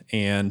churches.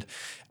 And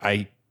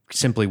I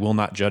simply will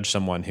not judge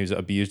someone who's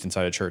abused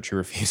inside a church who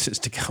refuses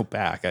to go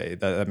back.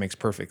 That makes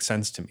perfect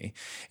sense to me.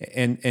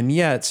 And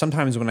yet,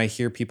 sometimes when I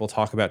hear people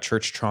talk about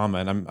church trauma,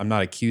 and I'm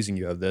not accusing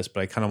you of this,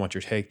 but I kind of want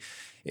your take,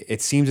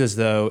 it seems as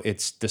though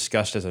it's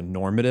discussed as a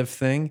normative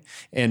thing.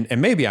 And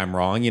maybe I'm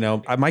wrong.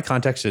 My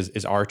context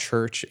is our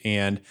church,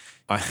 and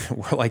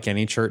we're like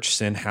any church.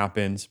 Sin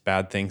happens,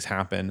 bad things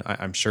happen.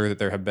 I'm sure that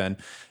there have been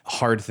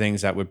hard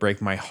things that would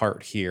break my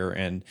heart here.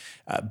 And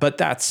but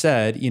that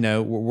said,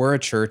 we're a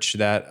church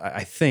that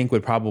I think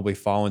would probably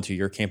fall into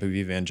your camp of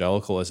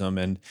evangelicalism,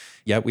 and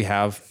yet we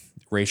have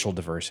racial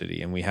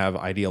diversity, and we have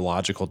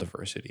ideological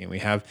diversity, and we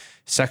have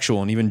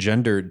sexual and even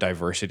gender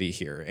diversity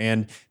here.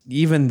 And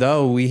even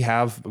though we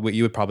have what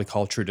you would probably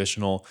call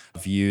traditional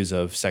views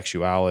of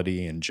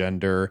sexuality and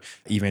gender,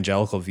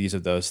 evangelical views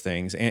of those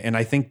things, and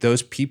I think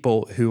those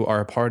people who are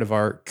a part of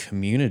our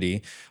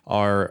community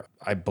are,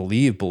 I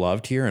believe,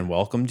 beloved here and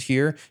welcomed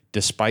here,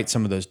 despite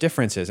some of those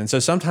differences. And so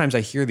sometimes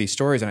I hear these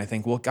stories and I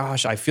think, well,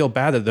 gosh, I feel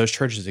bad that those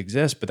churches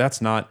exist, but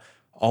that's not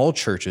all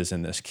churches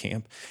in this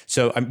camp.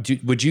 So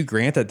would you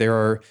grant that there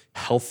are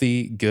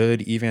healthy,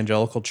 good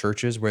evangelical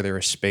churches where there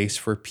is space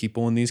for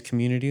people in these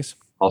communities?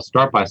 I'll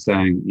start by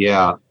saying,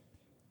 yeah,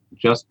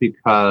 just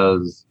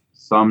because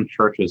some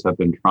churches have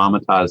been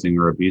traumatizing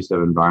or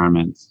abusive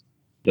environments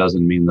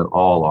doesn't mean that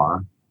all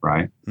are,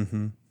 right?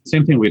 Mm-hmm.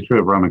 Same thing would be true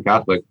of Roman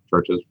Catholic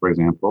churches, for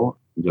example,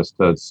 just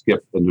to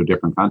skip into a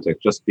different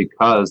context. Just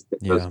because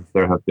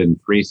there have been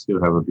priests who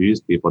have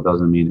abused people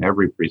doesn't mean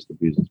every priest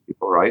abuses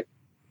people, right?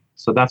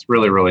 So that's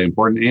really, really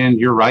important. And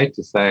you're right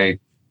to say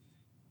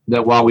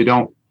that while we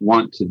don't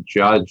want to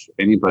judge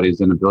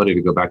anybody's inability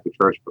to go back to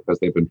church because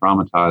they've been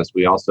traumatized,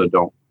 we also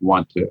don't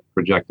want to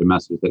project a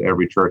message that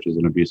every church is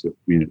an abusive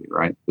community,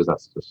 right? Because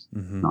that's just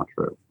not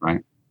true, right?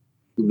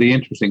 The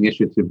interesting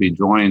issue to be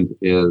joined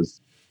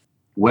is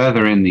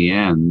whether in the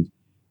end,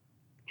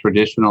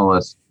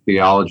 traditionalist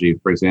theology,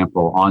 for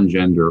example, on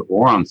gender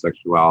or on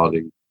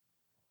sexuality,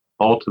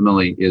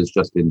 ultimately is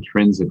just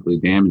intrinsically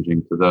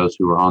damaging to those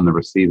who are on the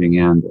receiving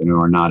end and who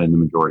are not in the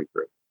majority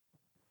group.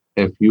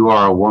 If you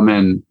are a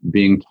woman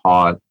being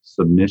taught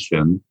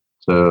submission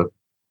to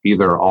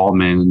either all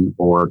men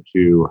or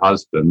to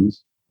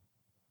husbands,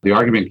 the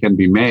argument can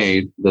be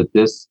made that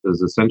this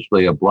is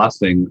essentially a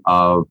blessing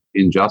of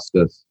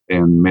injustice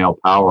and male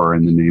power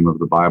in the name of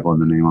the Bible,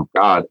 in the name of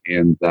God,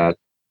 and that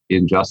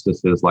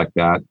injustices like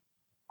that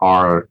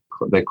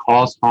they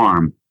cause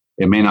harm.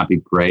 It may not be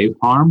grave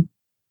harm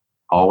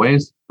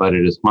always, but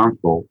it is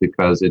harmful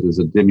because it is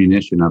a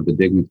diminution of the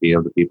dignity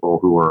of the people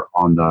who are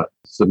on the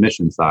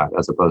submission side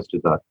as opposed to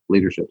the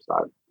leadership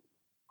side.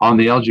 On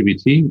the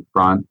LGBT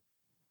front,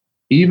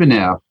 even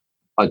if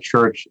a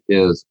church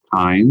is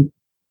kind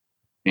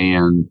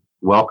and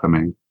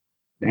welcoming,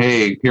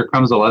 hey, here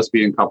comes a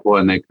lesbian couple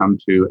and they come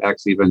to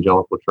X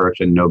evangelical church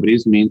and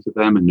nobody's mean to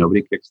them and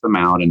nobody kicks them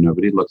out and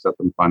nobody looks at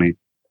them funny.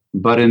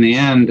 But in the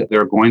end,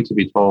 they're going to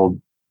be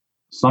told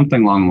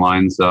something along the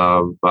lines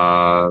of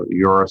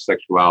your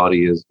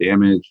sexuality is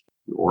damaged,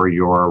 or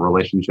your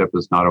relationship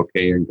is not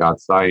okay in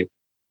God's sight,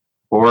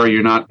 or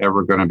you're not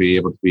ever going to be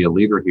able to be a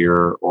leader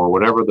here, or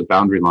whatever the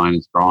boundary line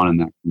is drawn in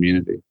that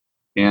community.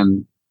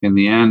 And in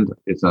the end,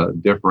 it's a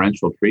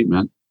differential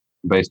treatment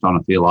based on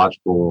a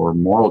theological or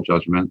moral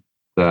judgment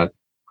that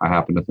I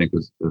happen to think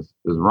is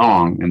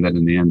wrong, and that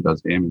in the end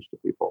does damage to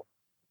people.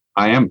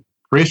 I am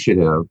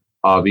appreciative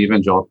of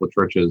evangelical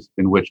churches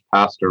in which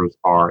pastors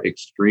are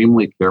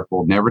extremely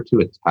careful never to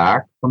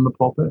attack from the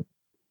pulpit.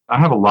 I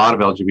have a lot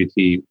of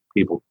LGBT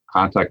people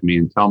contact me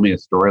and tell me a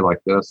story like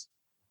this.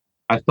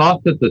 I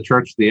thought that the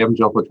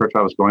evangelical church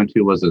I was going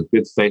to was a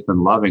good, safe,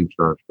 and loving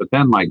church. But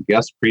then my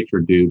guest preacher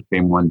dude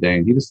came one day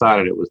and he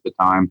decided it was the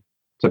time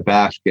to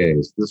bash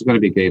gays. This is going to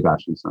be gay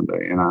bashing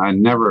Sunday. And I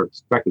never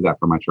expected that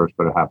for my church,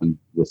 but it happened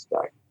this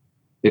day.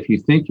 If you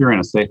think you're in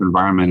a safe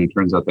environment and it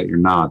turns out that you're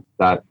not,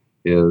 that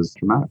is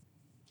traumatic.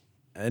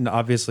 And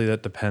obviously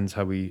that depends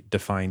how we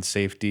define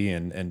safety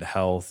and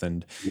health.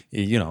 And,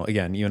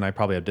 again, you and I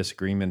probably have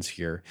disagreements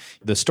here.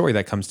 The story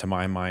that comes to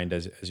my mind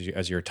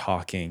as you're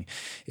talking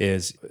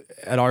is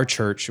at our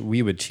church,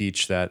 we would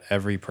teach that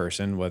every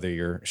person, whether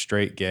you're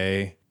straight,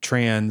 gay,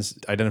 trans,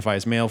 identify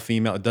as male,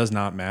 female, it does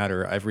not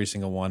matter. Every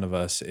single one of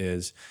us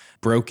is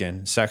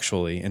broken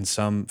sexually in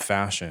some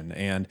fashion.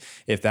 And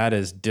if that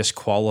is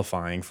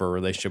disqualifying for a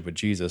relationship with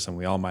Jesus, then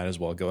we all might as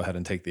well go ahead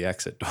and take the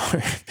exit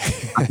door.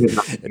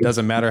 It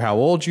doesn't matter how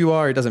old you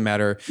are. It doesn't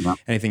matter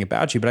anything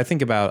about you. But I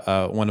think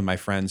about one of my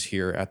friends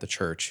here at the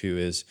church who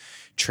is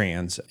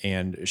trans,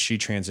 and she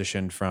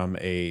transitioned from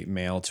a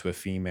male to a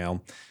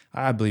female,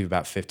 I believe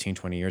about 15,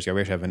 20 years ago.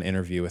 We actually have an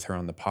interview with her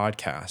on the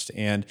podcast.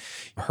 And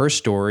her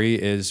story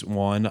is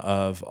one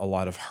of a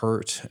lot of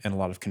hurt and a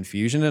lot of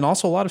confusion and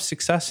also a lot of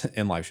success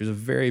in life. She was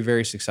very,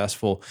 very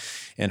successful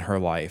in her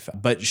life.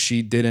 But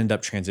she did end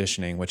up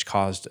transitioning, which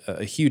caused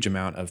a huge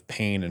amount of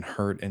pain and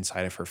hurt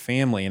inside of her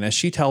family. And as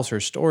she tells her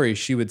story,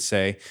 she would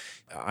say,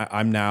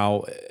 I'm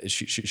now,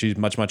 she's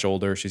much, much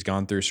older. She's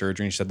gone through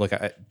surgery. And she said, look,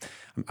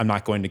 I'm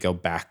not going to go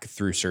back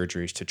through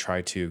surgeries to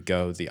try to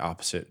go the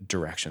opposite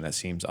direction. That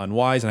seems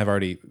unwise. And I've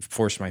already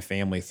forced my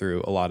family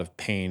through a lot of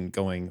pain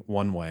going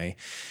one way.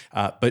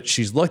 But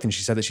she's looked and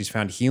she said that she's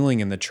found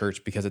healing in the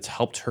church because it's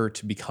helped her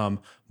to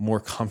become more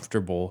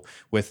comfortable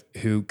with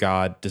who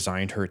God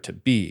designed her to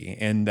be,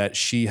 and that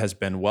she has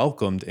been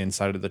welcomed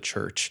inside of the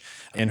church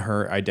in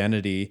her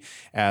identity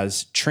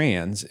as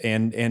trans,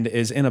 and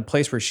is in a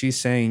place where she's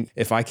saying,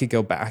 if I could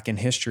go back in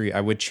history,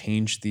 I would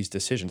change these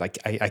decisions. I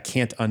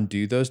can't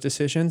undo those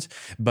decisions,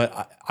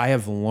 but I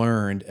have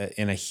learned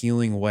in a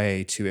healing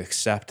way to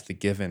accept the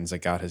givens that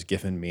God God has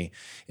given me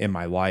in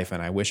my life.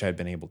 And I wish I'd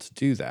been able to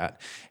do that.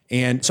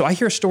 And so I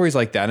hear stories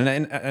like that.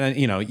 And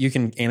you know, you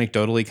can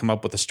anecdotally come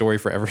up with a story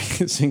for every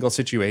single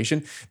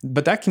situation,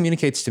 but that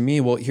communicates to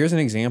me, well, here's an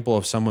example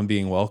of someone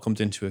being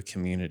welcomed into a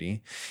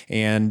community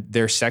and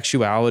their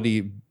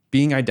sexuality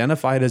being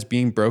identified as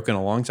being broken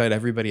alongside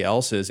everybody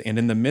else's. And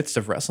in the midst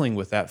of wrestling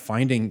with that,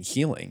 finding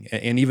healing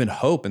and even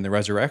hope in the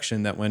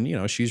resurrection that when, you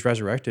know, she's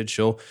resurrected,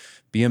 she'll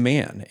be a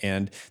man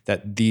and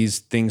that these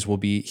things will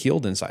be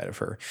healed inside of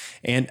her.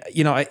 And,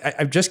 you know,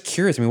 I'm just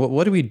curious. I mean,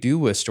 what do we do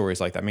with stories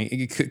like that? I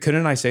mean,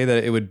 couldn't I say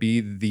that it would be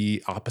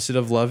the opposite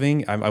of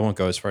loving? I won't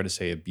go as far to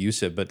say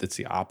abusive, but it's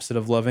the opposite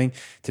of loving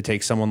to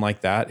take someone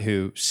like that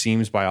who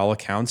seems by all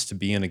accounts to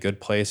be in a good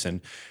place and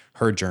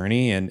her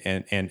journey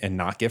and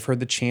not give her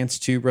the chance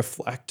to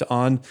reflect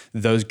on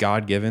those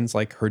God-givens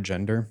like her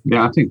gender?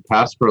 Yeah, I think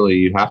pastorally,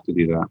 you have to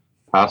do that.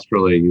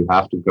 Pastorally, you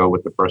have to go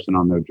with the person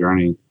on their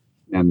journey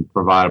and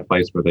provide a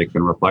place where they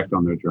can reflect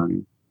on their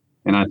journey.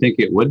 And I think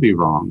it would be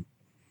wrong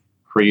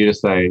for you to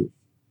say,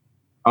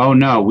 oh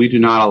no, we do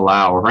not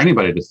allow, or for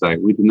anybody to say,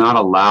 we do not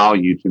allow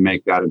you to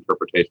make that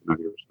interpretation of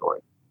your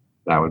story.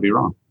 That would be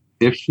wrong.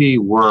 If she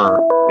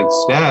were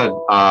instead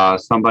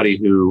somebody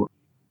who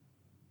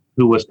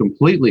was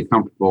completely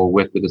comfortable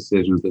with the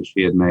decisions that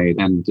she had made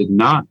and did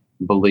not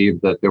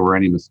believe that there were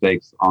any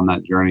mistakes on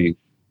that journey,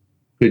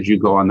 could you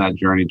go on that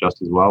journey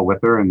just as well with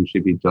her and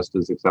she'd be just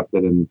as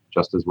accepted and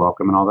just as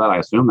welcome and all that? I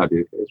assume that'd be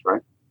the case,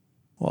 right?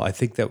 Well, I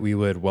think that we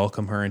would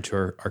welcome her into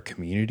our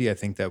community. I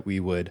think that we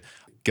would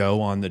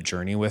go on the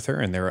journey with her.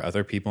 And there are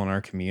other people in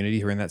our community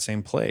who are in that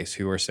same place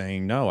who are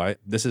saying, no,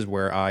 this is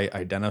where I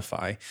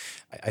identify.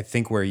 I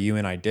think where you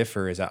and I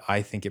differ is that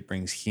I think it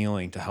brings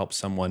healing to help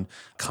someone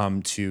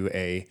come to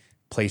a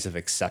place of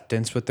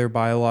acceptance with their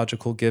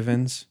biological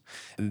givens.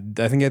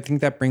 I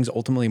think that brings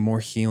ultimately more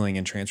healing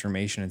and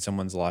transformation in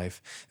someone's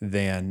life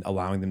than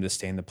allowing them to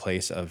stay in the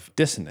place of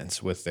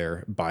dissonance with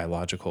their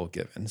biological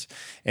givens.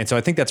 And so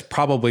I think that's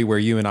probably where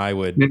you and I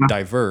would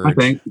diverge.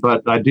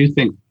 But I do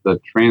think the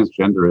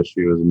transgender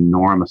issue is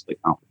enormously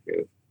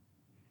complicated.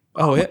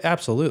 Oh, it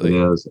absolutely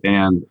is.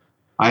 And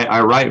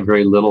I write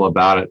very little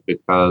about it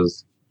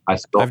because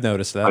I've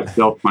noticed that. I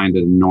still find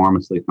it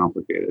enormously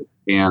complicated.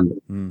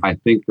 And I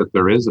think that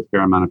there is a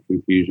fair amount of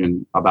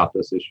confusion about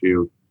this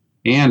issue.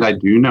 And I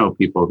do know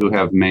people who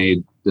have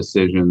made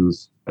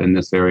decisions in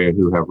this area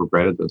who have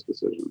regretted those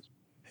decisions.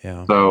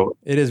 Yeah. So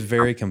it is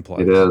very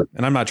complex. It is.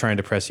 And I'm not trying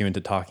to press you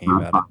into talking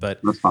about it, but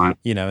that's fine.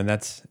 You know, and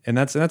that's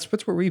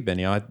where we've been.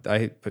 You know,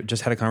 I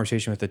just had a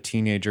conversation with a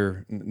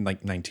teenager,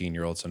 like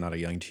 19-year-old, so not a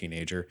young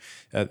teenager.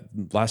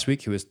 Last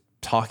week, he was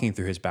talking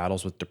through his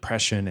battles with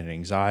depression and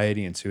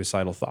anxiety and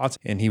suicidal thoughts.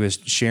 And he was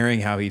sharing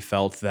how he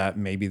felt that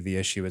maybe the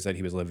issue is that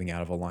he was living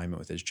out of alignment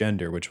with his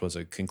gender, which was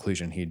a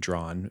conclusion he'd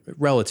drawn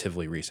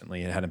relatively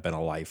recently. It hadn't been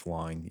a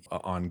lifelong,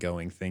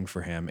 ongoing thing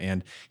for him.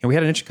 And we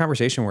had an interesting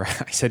conversation where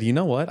I said, you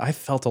know what? I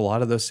felt a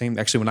lot of those same,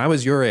 actually, when I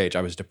was your age,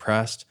 I was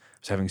depressed, I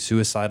was having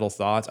suicidal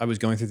thoughts. I was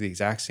going through the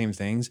exact same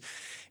things.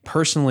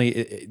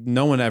 Personally,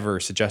 no one ever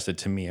suggested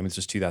to me, I mean, it's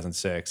just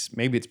 2006,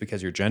 maybe it's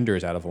because your gender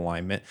is out of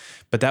alignment,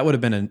 but that would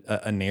have been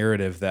a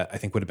narrative that I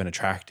think would have been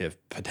attractive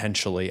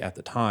potentially at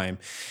the time.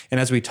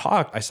 And as we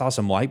talked, I saw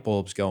some light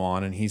bulbs go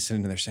on and he's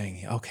sitting there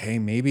saying, okay,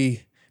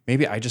 maybe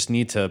I just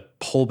need to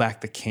pull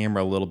back the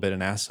camera a little bit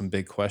and ask some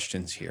big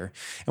questions here.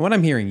 And what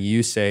I'm hearing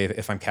you say,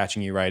 if I'm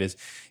catching you right, is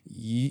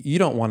you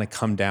don't want to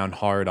come down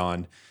hard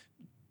on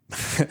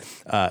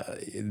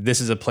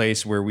this is a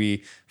place where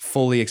we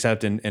fully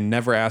accept and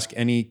never ask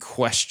any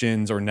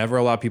questions or never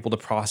allow people to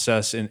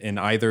process in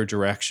either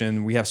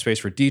direction. We have space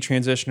for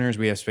detransitioners.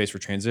 We have space for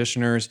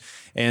transitioners.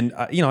 And,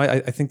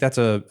 I think that's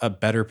a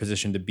better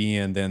position to be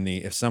in than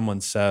if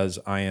someone says,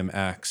 I am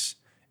X,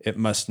 it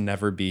must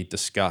never be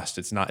discussed.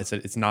 It's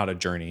not a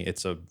journey.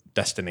 It's a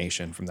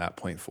destination from that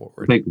point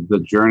forward. I think the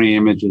journey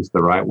image is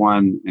the right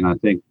one. And I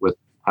think with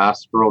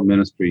pastoral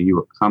ministry, you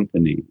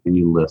accompany and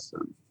you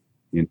listen.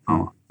 You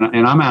know,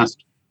 and I'm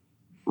asked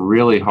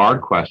really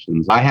hard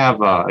questions. I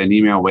have an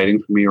email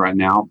waiting for me right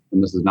now,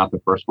 and this is not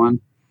the first one,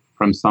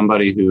 from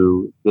somebody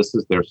who, this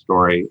is their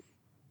story,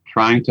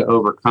 trying to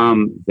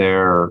overcome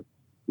their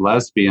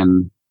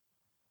lesbian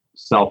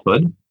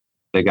selfhood.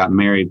 They got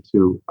married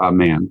to a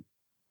man.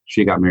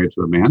 She got married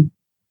to a man.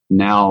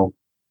 Now,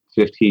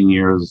 15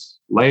 years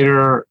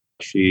later,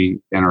 she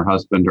and her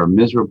husband are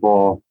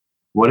miserable.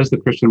 What is the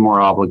Christian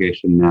moral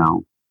obligation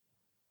now?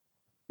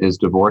 Is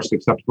divorce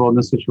acceptable in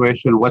this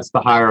situation? What's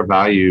the higher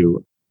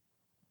value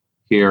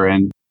here?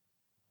 And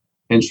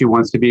she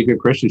wants to be a good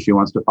Christian. She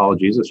wants to follow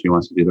Jesus. She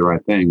wants to do the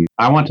right thing.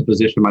 I want to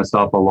position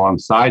myself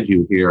alongside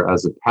you here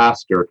as a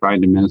pastor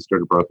trying to minister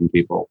to broken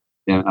people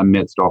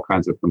amidst all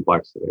kinds of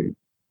complexity.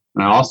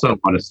 And I also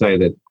want to say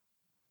that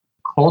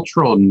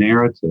cultural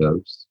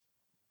narratives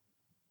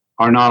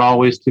are not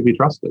always to be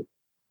trusted.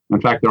 In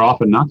fact, they're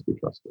often not to be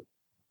trusted.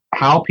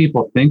 How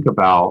people think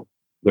about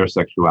their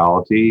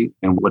sexuality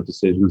and what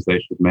decisions they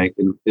should make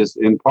is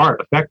in part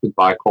affected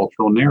by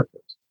cultural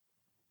narratives.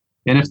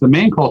 And if the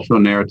main cultural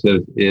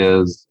narrative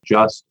is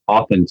just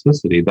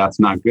authenticity, that's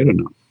not good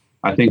enough.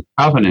 I think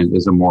covenant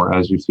is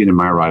as you've seen in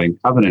my writing,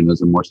 covenant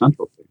is a more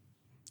central theme.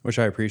 Which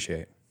I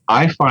appreciate.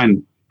 I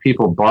find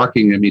people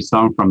barking at me,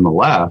 some from the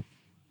left,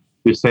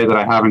 who say that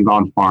I haven't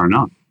gone far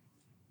enough.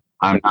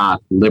 I'm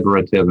not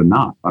liberative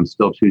enough. I'm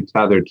still too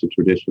tethered to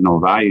traditional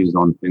values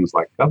on things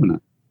like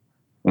covenant.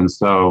 And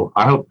so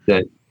I hope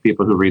that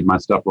people who read my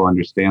stuff will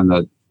understand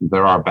that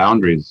there are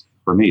boundaries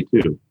for me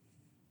too.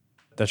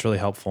 That's really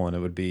helpful, and it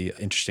would be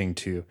interesting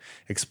to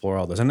explore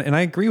all those. And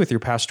I agree with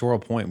your pastoral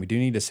point. We do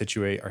need to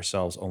situate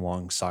ourselves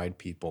alongside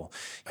people.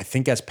 I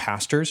think as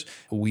pastors,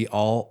 we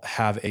all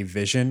have a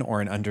vision or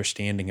an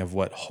understanding of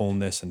what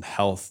wholeness and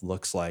health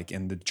looks like.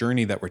 And the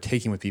journey that we're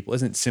taking with people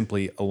isn't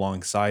simply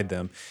alongside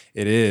them.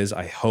 It is,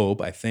 I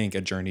think,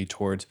 a journey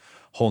towards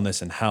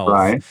wholeness and health.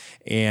 Right.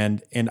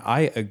 And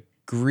I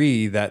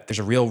agree that there's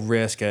a real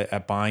risk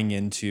at buying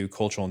into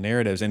cultural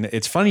narratives. And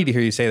it's funny to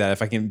hear you say that,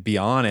 if I can be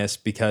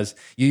honest, because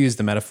you use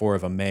the metaphor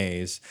of a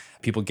maze,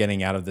 people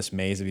getting out of this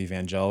maze of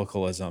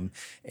evangelicalism.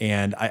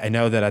 And I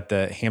know that at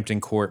the Hampton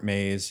Court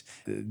maze,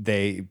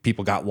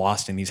 people got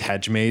lost in these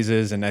hedge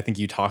mazes. And I think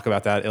you talk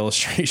about that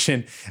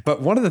illustration.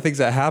 But one of the things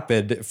that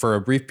happened for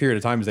a brief period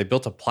of time is they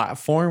built a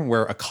platform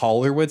where a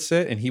caller would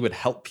sit and he would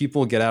help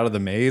people get out of the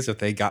maze if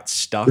they got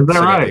stuck. Is that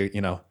right?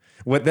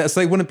 So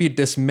they wouldn't be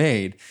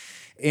dismayed.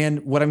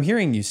 And what I'm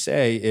hearing you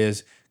say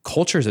is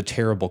culture is a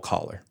terrible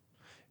caller.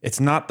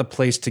 It's not the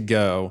place to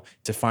go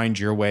to find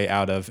your way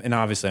out of, and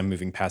obviously I'm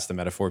moving past the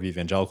metaphor of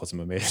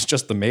evangelicalism. It's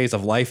just the maze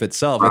of life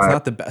itself. Right. It's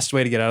not the best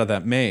way to get out of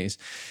that maze.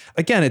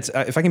 Again,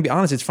 if I can be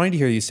honest, it's funny to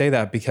hear you say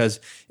that, because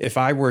if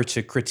I were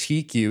to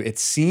critique you, it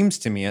seems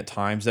to me at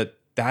times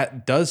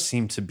that does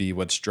seem to be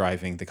what's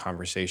driving the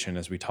conversation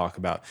as we talk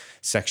about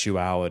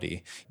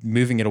sexuality.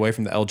 Moving it away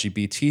from the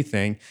LGBT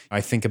thing,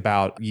 I think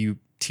about you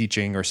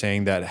teaching or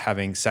saying that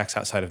having sex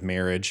outside of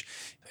marriage,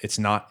 it's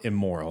not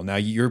immoral. Now,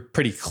 you're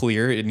pretty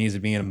clear it needs to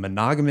be in a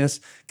monogamous,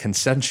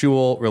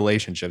 consensual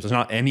relationship. There's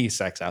not any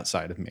sex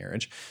outside of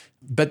marriage.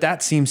 But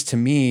that seems to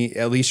me,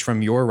 at least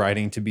from your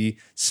writing, to be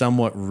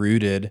somewhat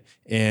rooted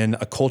in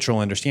a cultural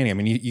understanding. I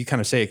mean, you kind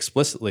of say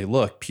explicitly,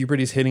 look,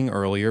 puberty's hitting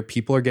earlier,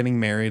 people are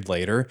getting married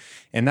later,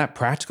 and that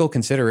practical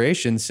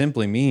consideration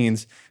simply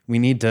means we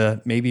need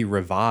to maybe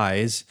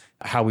revise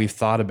how we've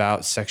thought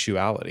about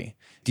sexuality.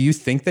 Do you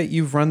think that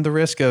you've run the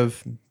risk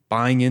of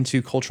buying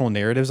into cultural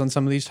narratives on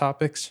some of these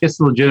topics? It's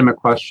a legitimate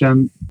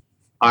question.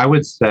 I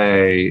would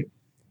say,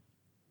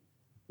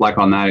 like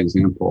on that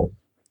example,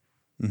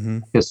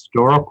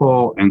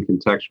 historical and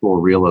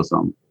contextual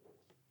realism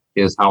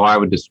is how I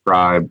would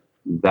describe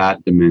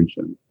that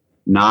dimension,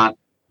 not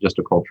just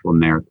a cultural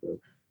narrative.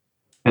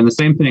 And the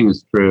same thing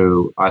is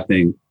true, I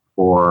think,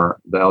 for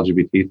the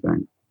LGBT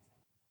thing.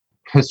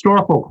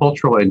 Historical,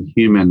 cultural, and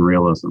human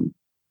realism.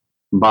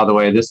 And by the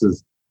way, this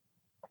is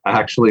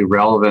actually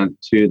relevant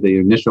to the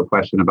initial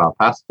question about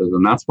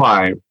pacifism. That's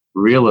why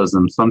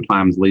realism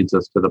sometimes leads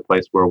us to the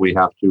place where we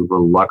have to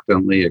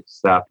reluctantly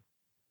accept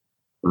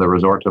the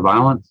resort to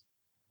violence.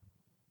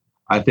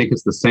 I think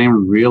it's the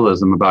same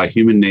realism about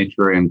human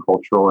nature in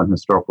cultural and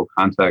historical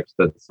context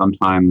that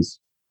sometimes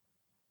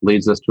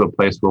leads us to a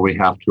place where we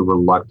have to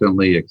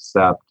reluctantly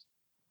accept,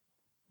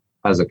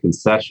 as a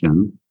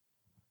concession,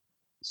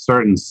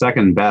 certain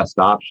second best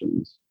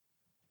options.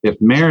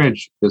 If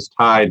marriage is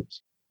tied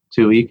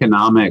to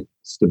economic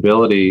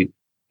stability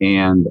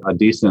and a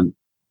decent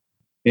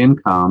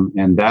income,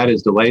 and that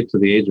is delayed to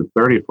the age of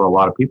 30 for a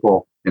lot of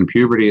people, and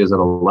puberty is at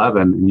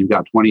 11, and you've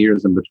got 20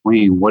 years in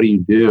between, what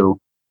do?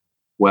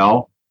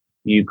 Well,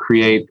 you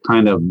create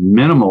kind of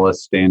minimalist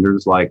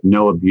standards like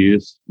no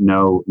abuse,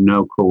 no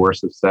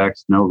coercive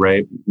sex, no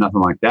rape, nothing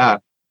like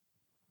that.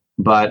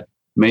 But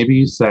maybe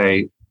you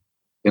say,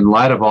 in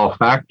light of all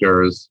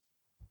factors,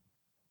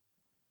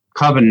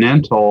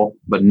 covenantal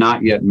but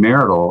not yet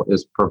marital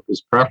is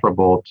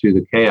preferable to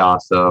the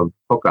chaos of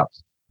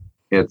hookups.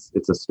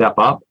 It's a step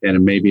up,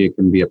 and maybe it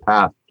can be a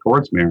path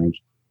towards marriage.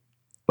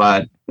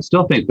 But I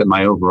still think that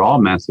my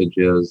overall message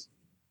is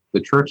the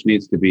church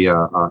needs to be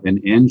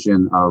an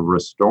engine of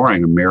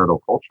restoring a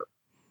marital culture,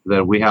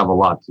 that we have a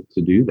lot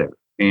to do there.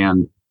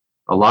 And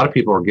a lot of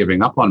people are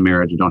giving up on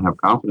marriage and don't have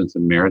confidence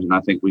in marriage, and I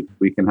think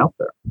we can help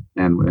there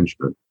and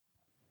should.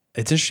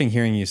 It's interesting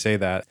hearing you say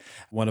that.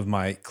 One of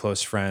my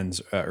close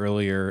friends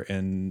earlier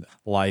in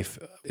life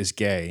is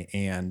gay.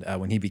 And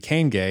when he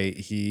became gay,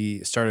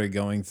 he started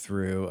going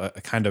through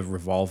a kind of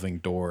revolving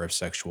door of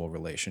sexual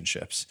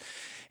relationships.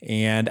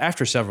 And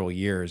after several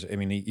years, I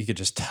mean, you could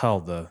just tell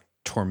the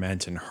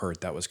torment and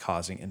hurt that was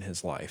causing in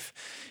his life.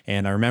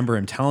 And I remember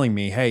him telling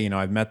me, hey,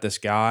 I've met this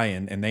guy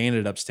and they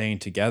ended up staying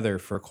together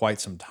for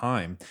quite some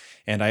time.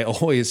 And I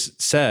always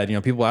said,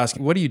 people ask,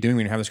 what are you doing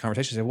when you're having this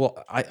conversation? I say,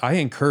 well, I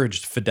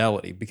encouraged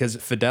fidelity, because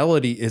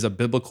fidelity is a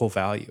biblical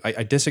value.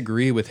 I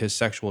disagree with his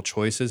sexual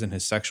choices and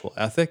his sexual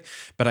ethic,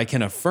 but I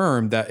can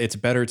affirm that it's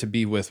better to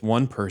be with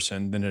one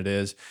person than it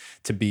is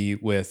to be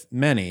with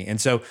many.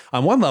 And so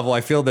on one level, I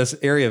feel this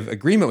area of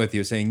agreement with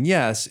you, saying,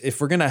 yes,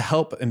 if we're going to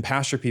help and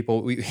pastor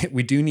people,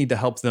 we do need to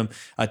help them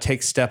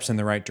take steps in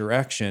the right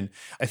direction.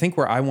 I think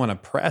where I want to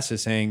press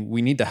is saying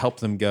we need to help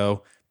them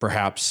go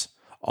perhaps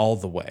all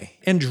the way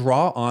and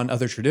draw on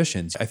other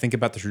traditions. I think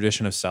about the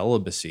tradition of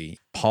celibacy,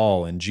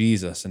 Paul and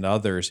Jesus and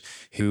others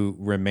who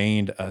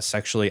remained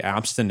sexually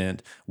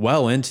abstinent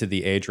well into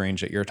the age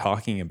range that you're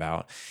talking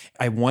about.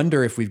 I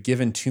wonder if we've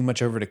given too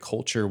much over to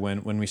culture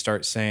when we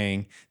start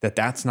saying that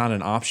that's not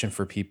an option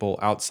for people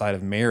outside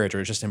of marriage,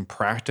 or just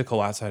impractical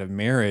outside of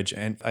marriage.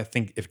 And I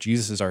think if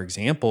Jesus is our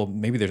example,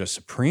 maybe there's a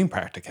supreme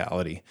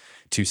practicality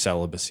to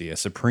celibacy, a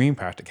supreme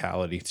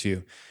practicality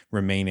to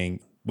remaining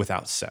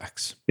without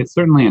sex. It's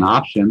certainly an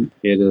option.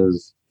 It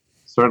is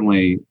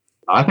certainly,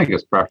 I think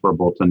it's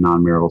preferable to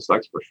non-marital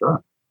sex for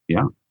sure.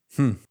 Yeah.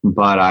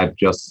 But I've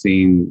just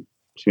seen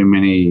too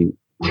many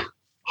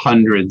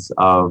hundreds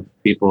of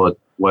people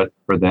what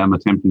for them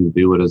attempting to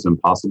do what is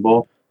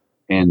impossible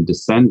and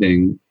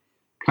descending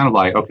kind of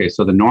like, okay,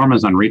 so the norm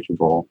is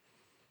unreachable.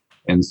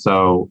 And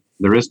so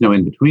there is no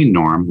in-between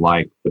norm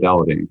like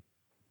fidelity.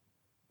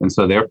 And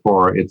so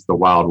therefore it's the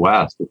Wild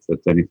West.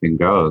 It's anything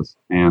goes.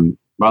 And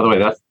by the way,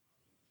 that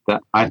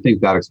I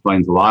think that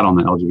explains a lot on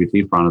the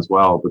LGBT front as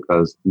well,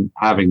 because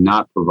having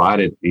not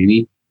provided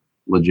any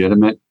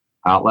legitimate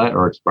outlet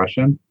or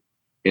expression,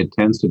 it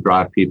tends to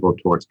drive people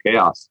towards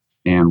chaos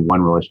and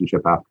one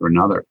relationship after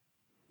another.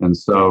 And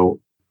so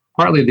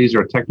partly these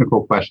are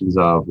technical questions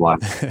of like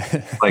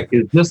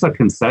is this a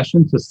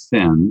concession to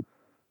sin,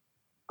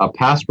 a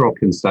pastoral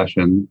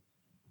concession?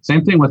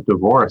 Same thing with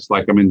divorce.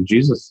 Like, I mean,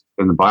 Jesus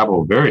in the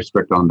Bible, very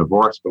strict on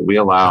divorce, but we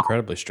allow,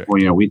 incredibly strict.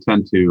 Well, we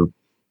tend to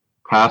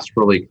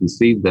pastorally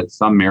concede that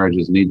some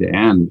marriages need to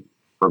end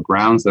for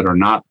grounds that are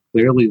not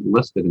clearly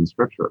listed in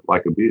Scripture,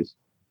 like abuse.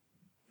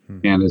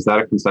 And is that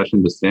a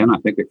concession to sin? I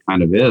think it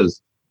kind of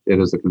is. It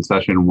is a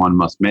concession one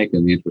must make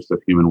in the interest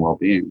of human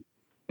well-being.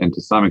 And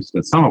to some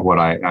extent, some of what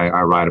I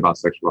write about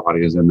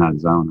sexuality is in that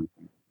zone.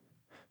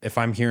 If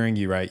I'm hearing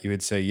you right, you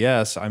would say,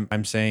 yes,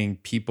 I'm saying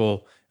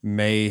people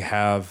may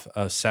have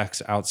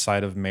sex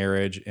outside of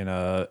marriage in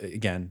a,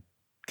 again,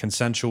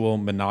 consensual,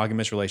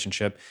 monogamous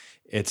relationship.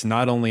 It's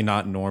not only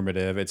not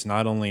normative, it's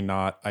not only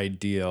not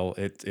ideal,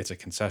 it's a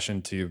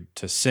concession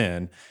to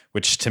sin,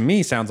 which to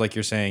me sounds like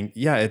you're saying,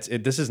 yeah,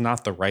 this is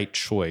not the right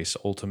choice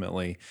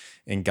ultimately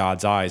in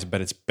God's eyes, but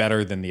it's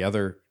better than the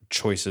other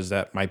choices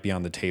that might be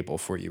on the table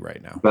for you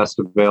right now. Best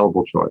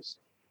available choice.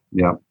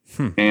 Yeah.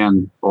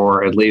 And,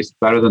 or at least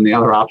better than the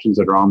other options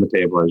that are on the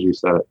table, as you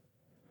said.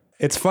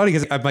 It's funny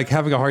because I'm like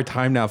having a hard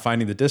time now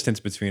finding the distance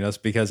between us,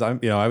 because I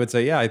would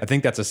say, yeah, I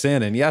think that's a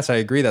sin. And yes, I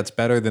agree that's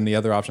better than the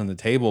other option on the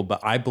table.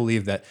 But I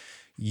believe that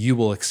you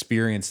will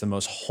experience the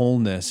most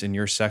wholeness in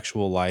your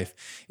sexual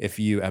life if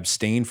you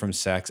abstain from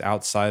sex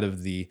outside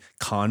of the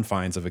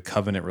confines of a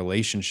covenant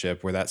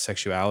relationship, where that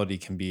sexuality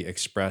can be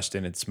expressed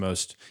in its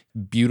most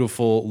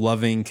beautiful,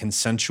 loving,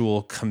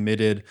 consensual,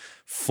 committed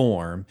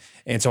form.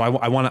 And so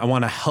I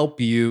want to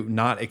help you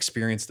not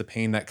experience the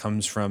pain that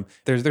comes from,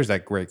 there's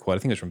that great quote, I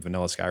think it's from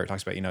Vanilla Sky, where it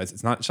talks about,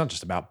 it's not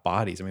just about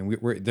bodies. I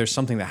mean, there's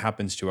something that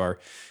happens to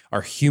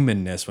our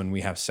humanness when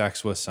we have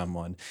sex with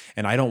someone.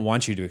 And I don't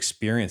want you to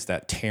experience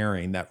that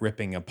tearing, that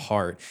ripping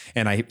apart.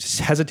 And I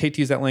hesitate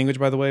to use that language,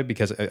 by the way,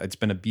 because it's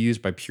been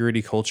abused by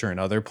purity culture and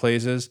other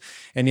places.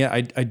 And yet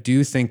I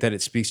do think that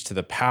it speaks to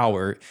the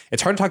power.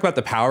 It's hard to talk about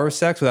the power of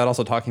sex without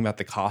also talking about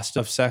the cost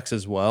of sex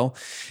as well.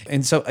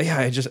 And so,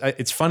 yeah,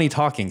 it's funny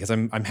talking because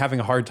I'm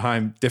having a hard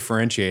time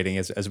differentiating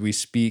as we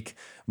speak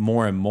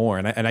more and more.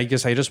 And I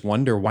guess I just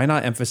wonder, why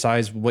not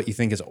emphasize what you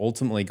think is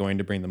ultimately going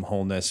to bring them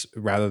wholeness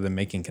rather than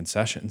making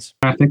concessions?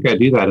 I think I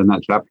do that in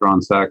that chapter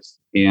on sex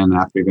in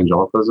After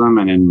Evangelicalism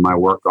and in my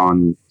work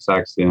on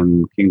sex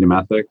in Kingdom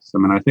Ethics. I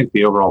mean, I think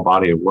the overall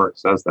body of work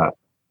says that.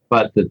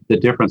 But the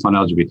difference on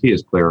LGBT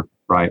is clear,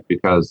 right?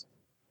 Because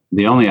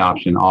the only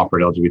option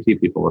offered LGBT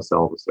people is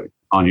celibacy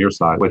on your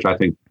side, which I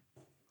think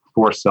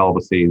forced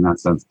celibacy in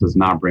that sense does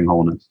not bring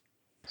wholeness.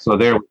 So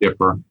there we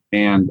differ.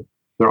 And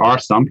there are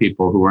some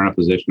people who are in a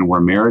position where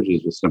marriage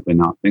is just simply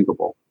not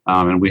thinkable.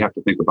 And we have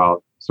to think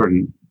about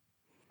certain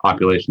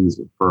populations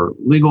for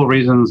legal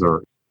reasons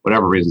or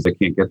whatever reasons they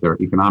can't get there,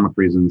 economic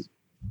reasons.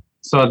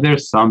 So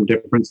there's some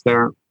difference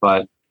there,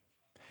 but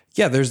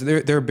yeah,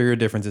 there are bigger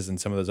differences in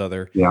some of those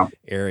other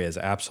areas,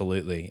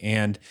 absolutely.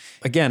 And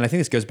again, I think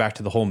this goes back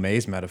to the whole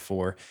maze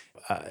metaphor.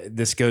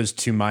 This goes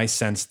to my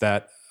sense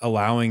that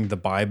allowing the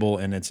Bible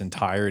in its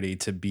entirety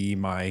to be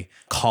my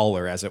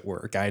caller, as it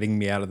were, guiding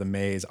me out of the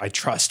maze, I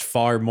trust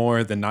far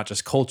more than not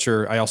just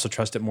culture. I also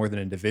trust it more than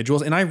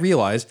individuals. And I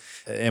realize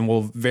and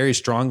will very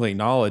strongly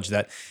acknowledge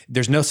that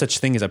there's no such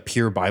thing as a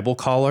pure Bible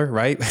caller,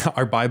 right?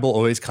 Our Bible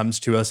always comes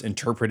to us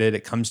interpreted.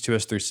 It comes to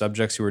us through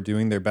subjects who are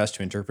doing their best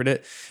to interpret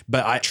it.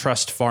 But I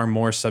trust far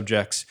more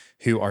subjects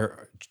who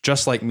are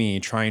just like me,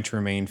 trying to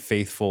remain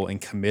faithful and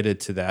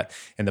committed to that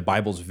and the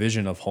Bible's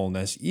vision of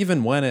wholeness,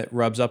 even when it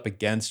rubs up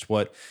against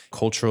what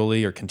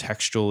culturally or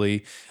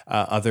contextually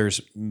others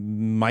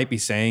might be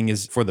saying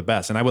is for the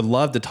best. And I would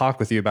love to talk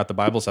with you about the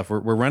Bible stuff.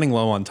 We're running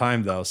low on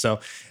time though, so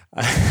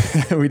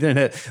we didn't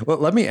hit. Well,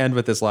 let me end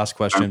with this last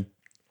question.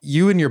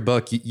 You in your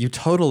book, you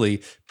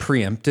totally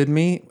preempted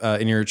me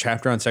in your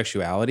chapter on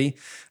sexuality.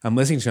 I'm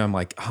listening to him, I'm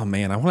like, oh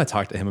man, I want to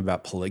talk to him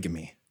about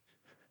polygamy.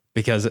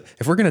 Because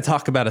if we're going to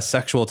talk about a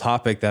sexual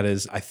topic that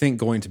is, I think,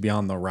 going to be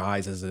on the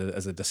rise as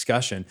a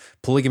discussion,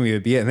 polygamy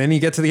would be it. And then you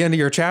get to the end of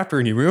your chapter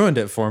and you ruined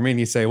it for me, and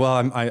you say,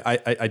 well,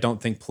 I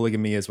don't think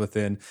polygamy is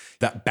within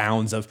that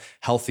bounds of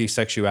healthy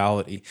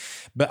sexuality.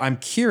 But I'm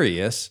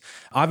curious,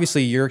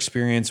 obviously your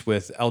experience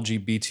with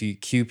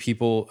LGBTQ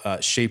people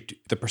shaped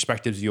the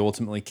perspectives you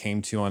ultimately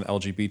came to on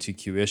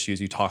LGBTQ issues.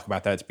 You talk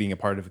about that as being a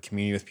part of a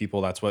community with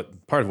people. That's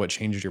part of what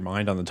changes your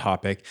mind on the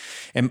topic.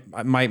 And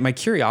my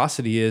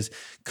curiosity is,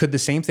 could the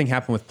same thing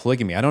happen with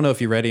polygamy? I don't know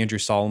if you read Andrew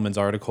Solomon's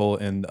article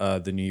in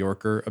the New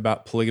Yorker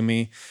about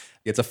polygamy.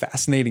 It's a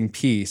fascinating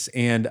piece.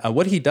 And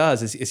what he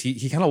does is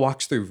he kind of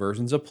walks through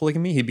versions of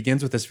polygamy. He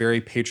begins with this very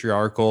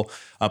patriarchal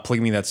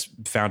polygamy that's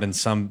found in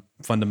some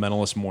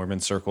fundamentalist Mormon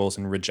circles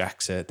and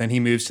rejects it. Then he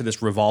moves to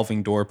this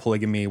revolving door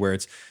polygamy where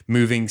it's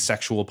moving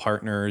sexual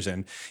partners.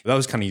 And that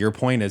was kind of your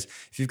point, is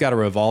if you've got a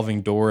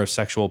revolving door of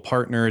sexual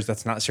partners,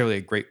 that's not necessarily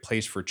a great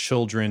place for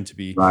children to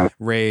be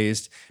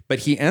raised. But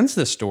he ends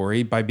the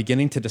story by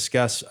beginning to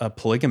discuss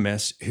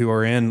polygamists who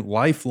are in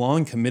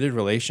lifelong committed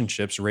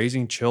relationships,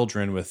 raising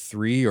children with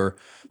 3 or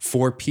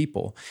 4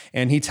 people.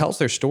 And he tells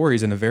their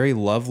stories in a very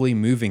lovely,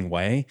 moving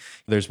way.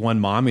 There's one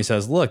mom who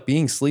says, look,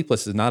 being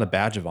sleepless is not a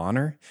badge of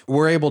honor.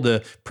 We're able to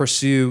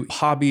pursue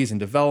hobbies and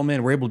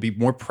development. We're able to be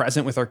more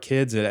present with our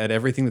kids at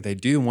everything that they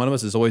do. One of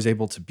us is always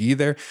able to be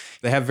there.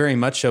 They have very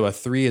much so a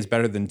 3 is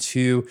better than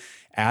 2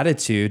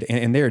 attitude,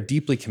 and they are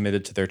deeply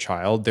committed to their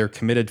child. They're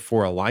committed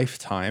for a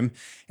lifetime.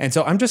 And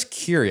so I'm just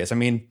curious. I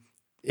mean,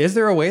 is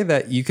there a way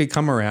that you could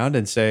come around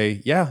and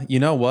say, yeah, you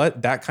know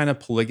what, that kind of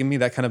polygamy,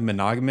 that kind of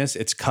monogamous,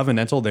 it's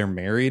covenantal, they're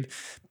married.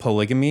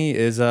 Polygamy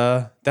is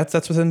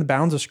that's within the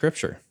bounds of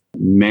Scripture.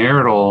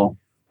 Marital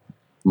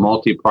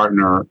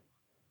multi-partner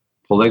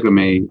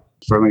polygamy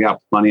certainly got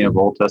plenty of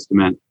Old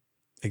Testament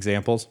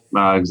examples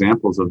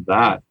of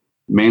that.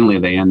 Mainly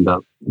they end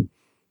up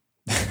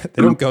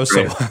they don't go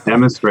so well.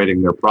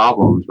 Demonstrating their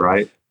problems,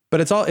 right? But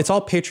it's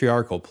all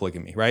patriarchal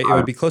polygamy, right? It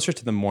would be closer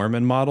to the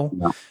Mormon model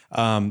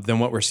than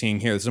what we're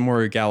seeing here. This is a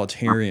more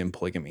egalitarian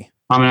polygamy.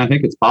 I mean, I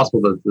think it's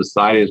possible that the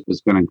society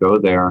is going to go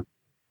there.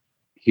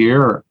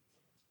 Here,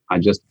 I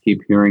just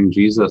keep hearing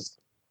Jesus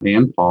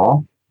and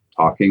Paul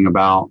talking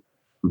about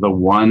the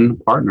one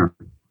partner,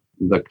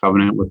 the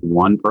covenant with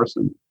one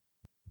person.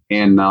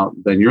 And now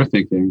then you're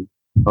thinking,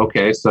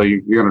 okay, so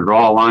you're going to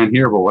draw a line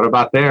here, but what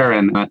about there?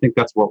 And I think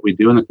that's what we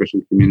do in the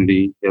Christian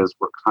community, is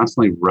we're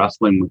constantly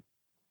wrestling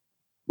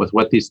with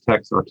what these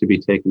texts are to be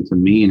taken to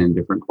mean in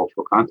different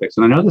cultural contexts.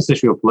 And I know this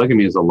issue of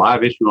polygamy is a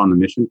live issue on the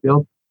mission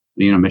field.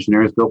 You know,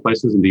 missionaries go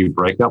places and do you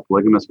break up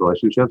polygamous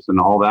relationships and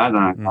all that.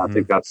 And I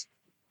think is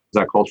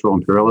that cultural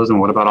imperialism?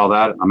 What about all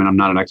that? I mean, I'm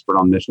not an expert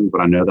on missions,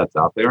 but I know that's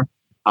out there.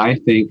 I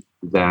think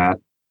that,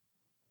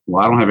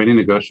 I don't have any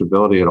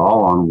negotiability at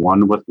all on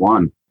one with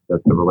one,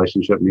 that the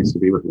relationship needs to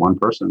be with one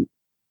person.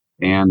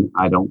 And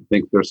I don't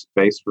think there's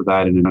space for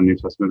that in a New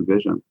Testament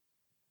vision.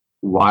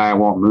 Why I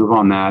won't move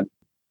on that,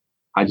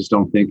 I just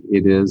don't think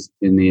it is,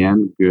 in the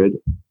end, good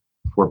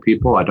for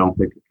people. I don't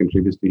think it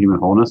contributes to human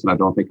wholeness, and I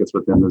don't think it's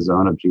within the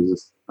zone of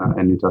Jesus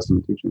and New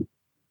Testament teaching.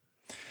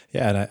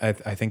 Yeah, and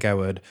I think I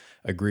would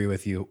agree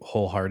with you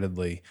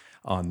wholeheartedly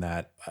on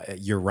that.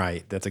 You're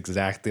right. That's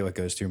exactly what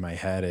goes through my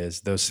head,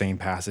 is those same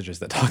passages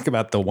that talk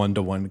about the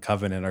one-to-one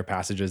covenant are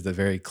passages that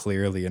very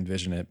clearly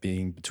envision it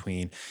being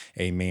between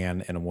a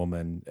man and a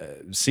woman,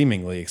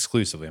 seemingly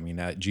exclusively. I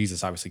mean,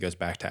 Jesus obviously goes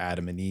back to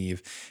Adam and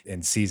Eve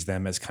and sees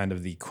them as kind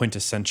of the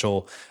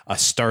quintessential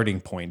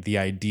starting point, the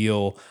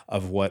ideal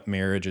of what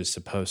marriage is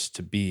supposed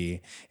to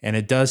be. And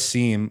it does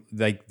seem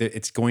like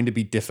it's going to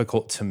be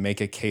difficult to make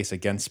a case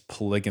against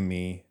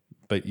polygamy,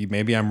 but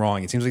maybe I'm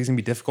wrong. It seems like it's going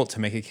to be difficult to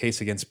make a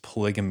case against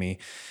polygamy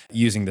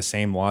using the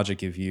same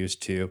logic you've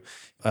used to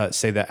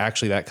say that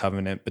actually that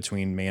covenant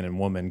between man and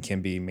woman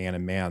can be man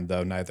and man,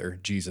 though neither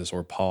Jesus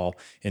or Paul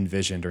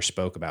envisioned or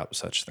spoke about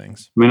such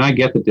things. I mean, I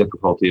get the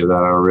difficulty of that.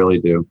 I really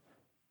do.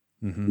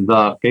 Mm-hmm.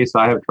 The case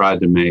I have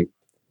tried to make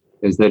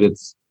is that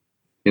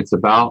it's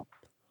about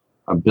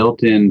a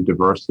built-in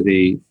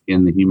diversity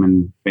in the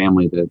human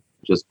family that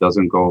just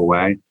doesn't go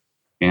away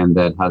and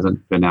that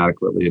hasn't been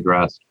adequately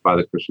addressed by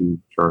the Christian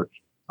church.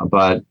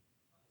 But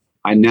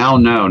I now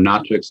know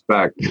not to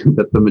expect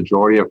that the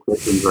majority of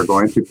Christians are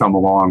going to come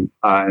along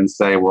and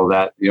say, well,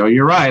 that,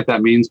 you're right.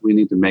 That means we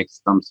need to make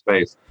some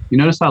space. You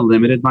notice how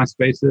limited my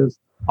space is?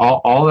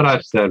 All that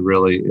I've said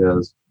really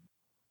is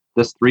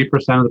this 3%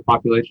 of the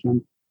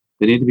population,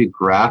 they need to be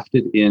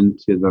grafted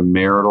into the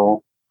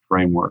marital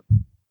framework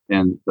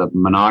and the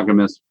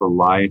monogamous for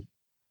life,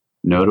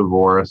 no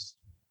divorce,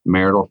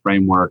 marital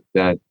framework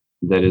that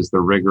is the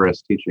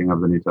rigorous teaching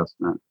of the New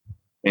Testament.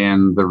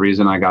 And the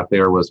reason I got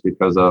there was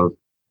because of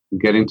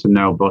getting to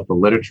know both the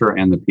literature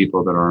and the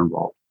people that are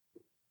involved.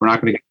 We're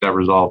not going to get that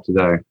resolved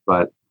today,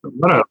 but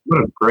What a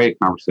great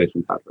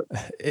conversation, Patrick.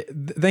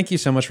 Thank you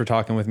so much for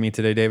talking with me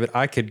today, David.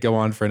 I could go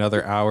on for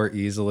another hour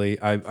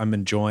easily. I'm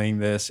enjoying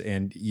this,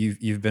 and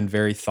you've been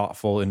very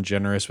thoughtful and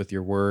generous with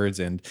your words,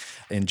 and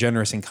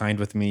generous and kind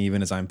with me,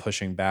 even as I'm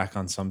pushing back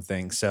on some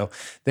things. So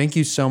thank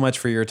you so much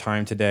for your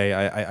time today.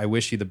 I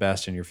wish you the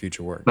best in your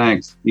future work.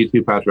 Thanks. You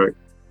too, Patrick.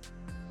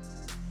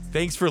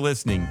 Thanks for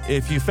listening.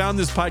 If you found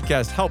this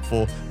podcast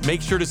helpful,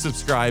 make sure to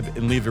subscribe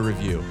and leave a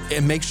review.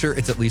 And make sure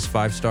it's at least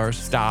 5 stars.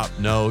 Stop.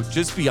 No,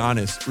 just be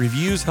honest.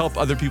 Reviews help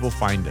other people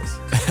find us.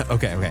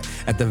 Okay.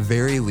 At the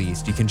very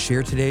least, you can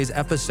share today's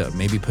episode.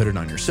 Maybe put it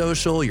on your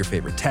social, your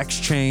favorite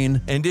text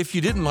chain. And if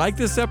you didn't like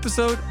this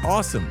episode,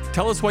 awesome.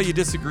 Tell us why you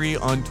disagree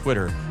on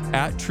Twitter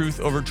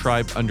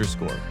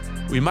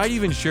 @TruthOverTribe_. We might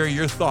even share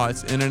your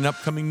thoughts in an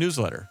upcoming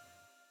newsletter.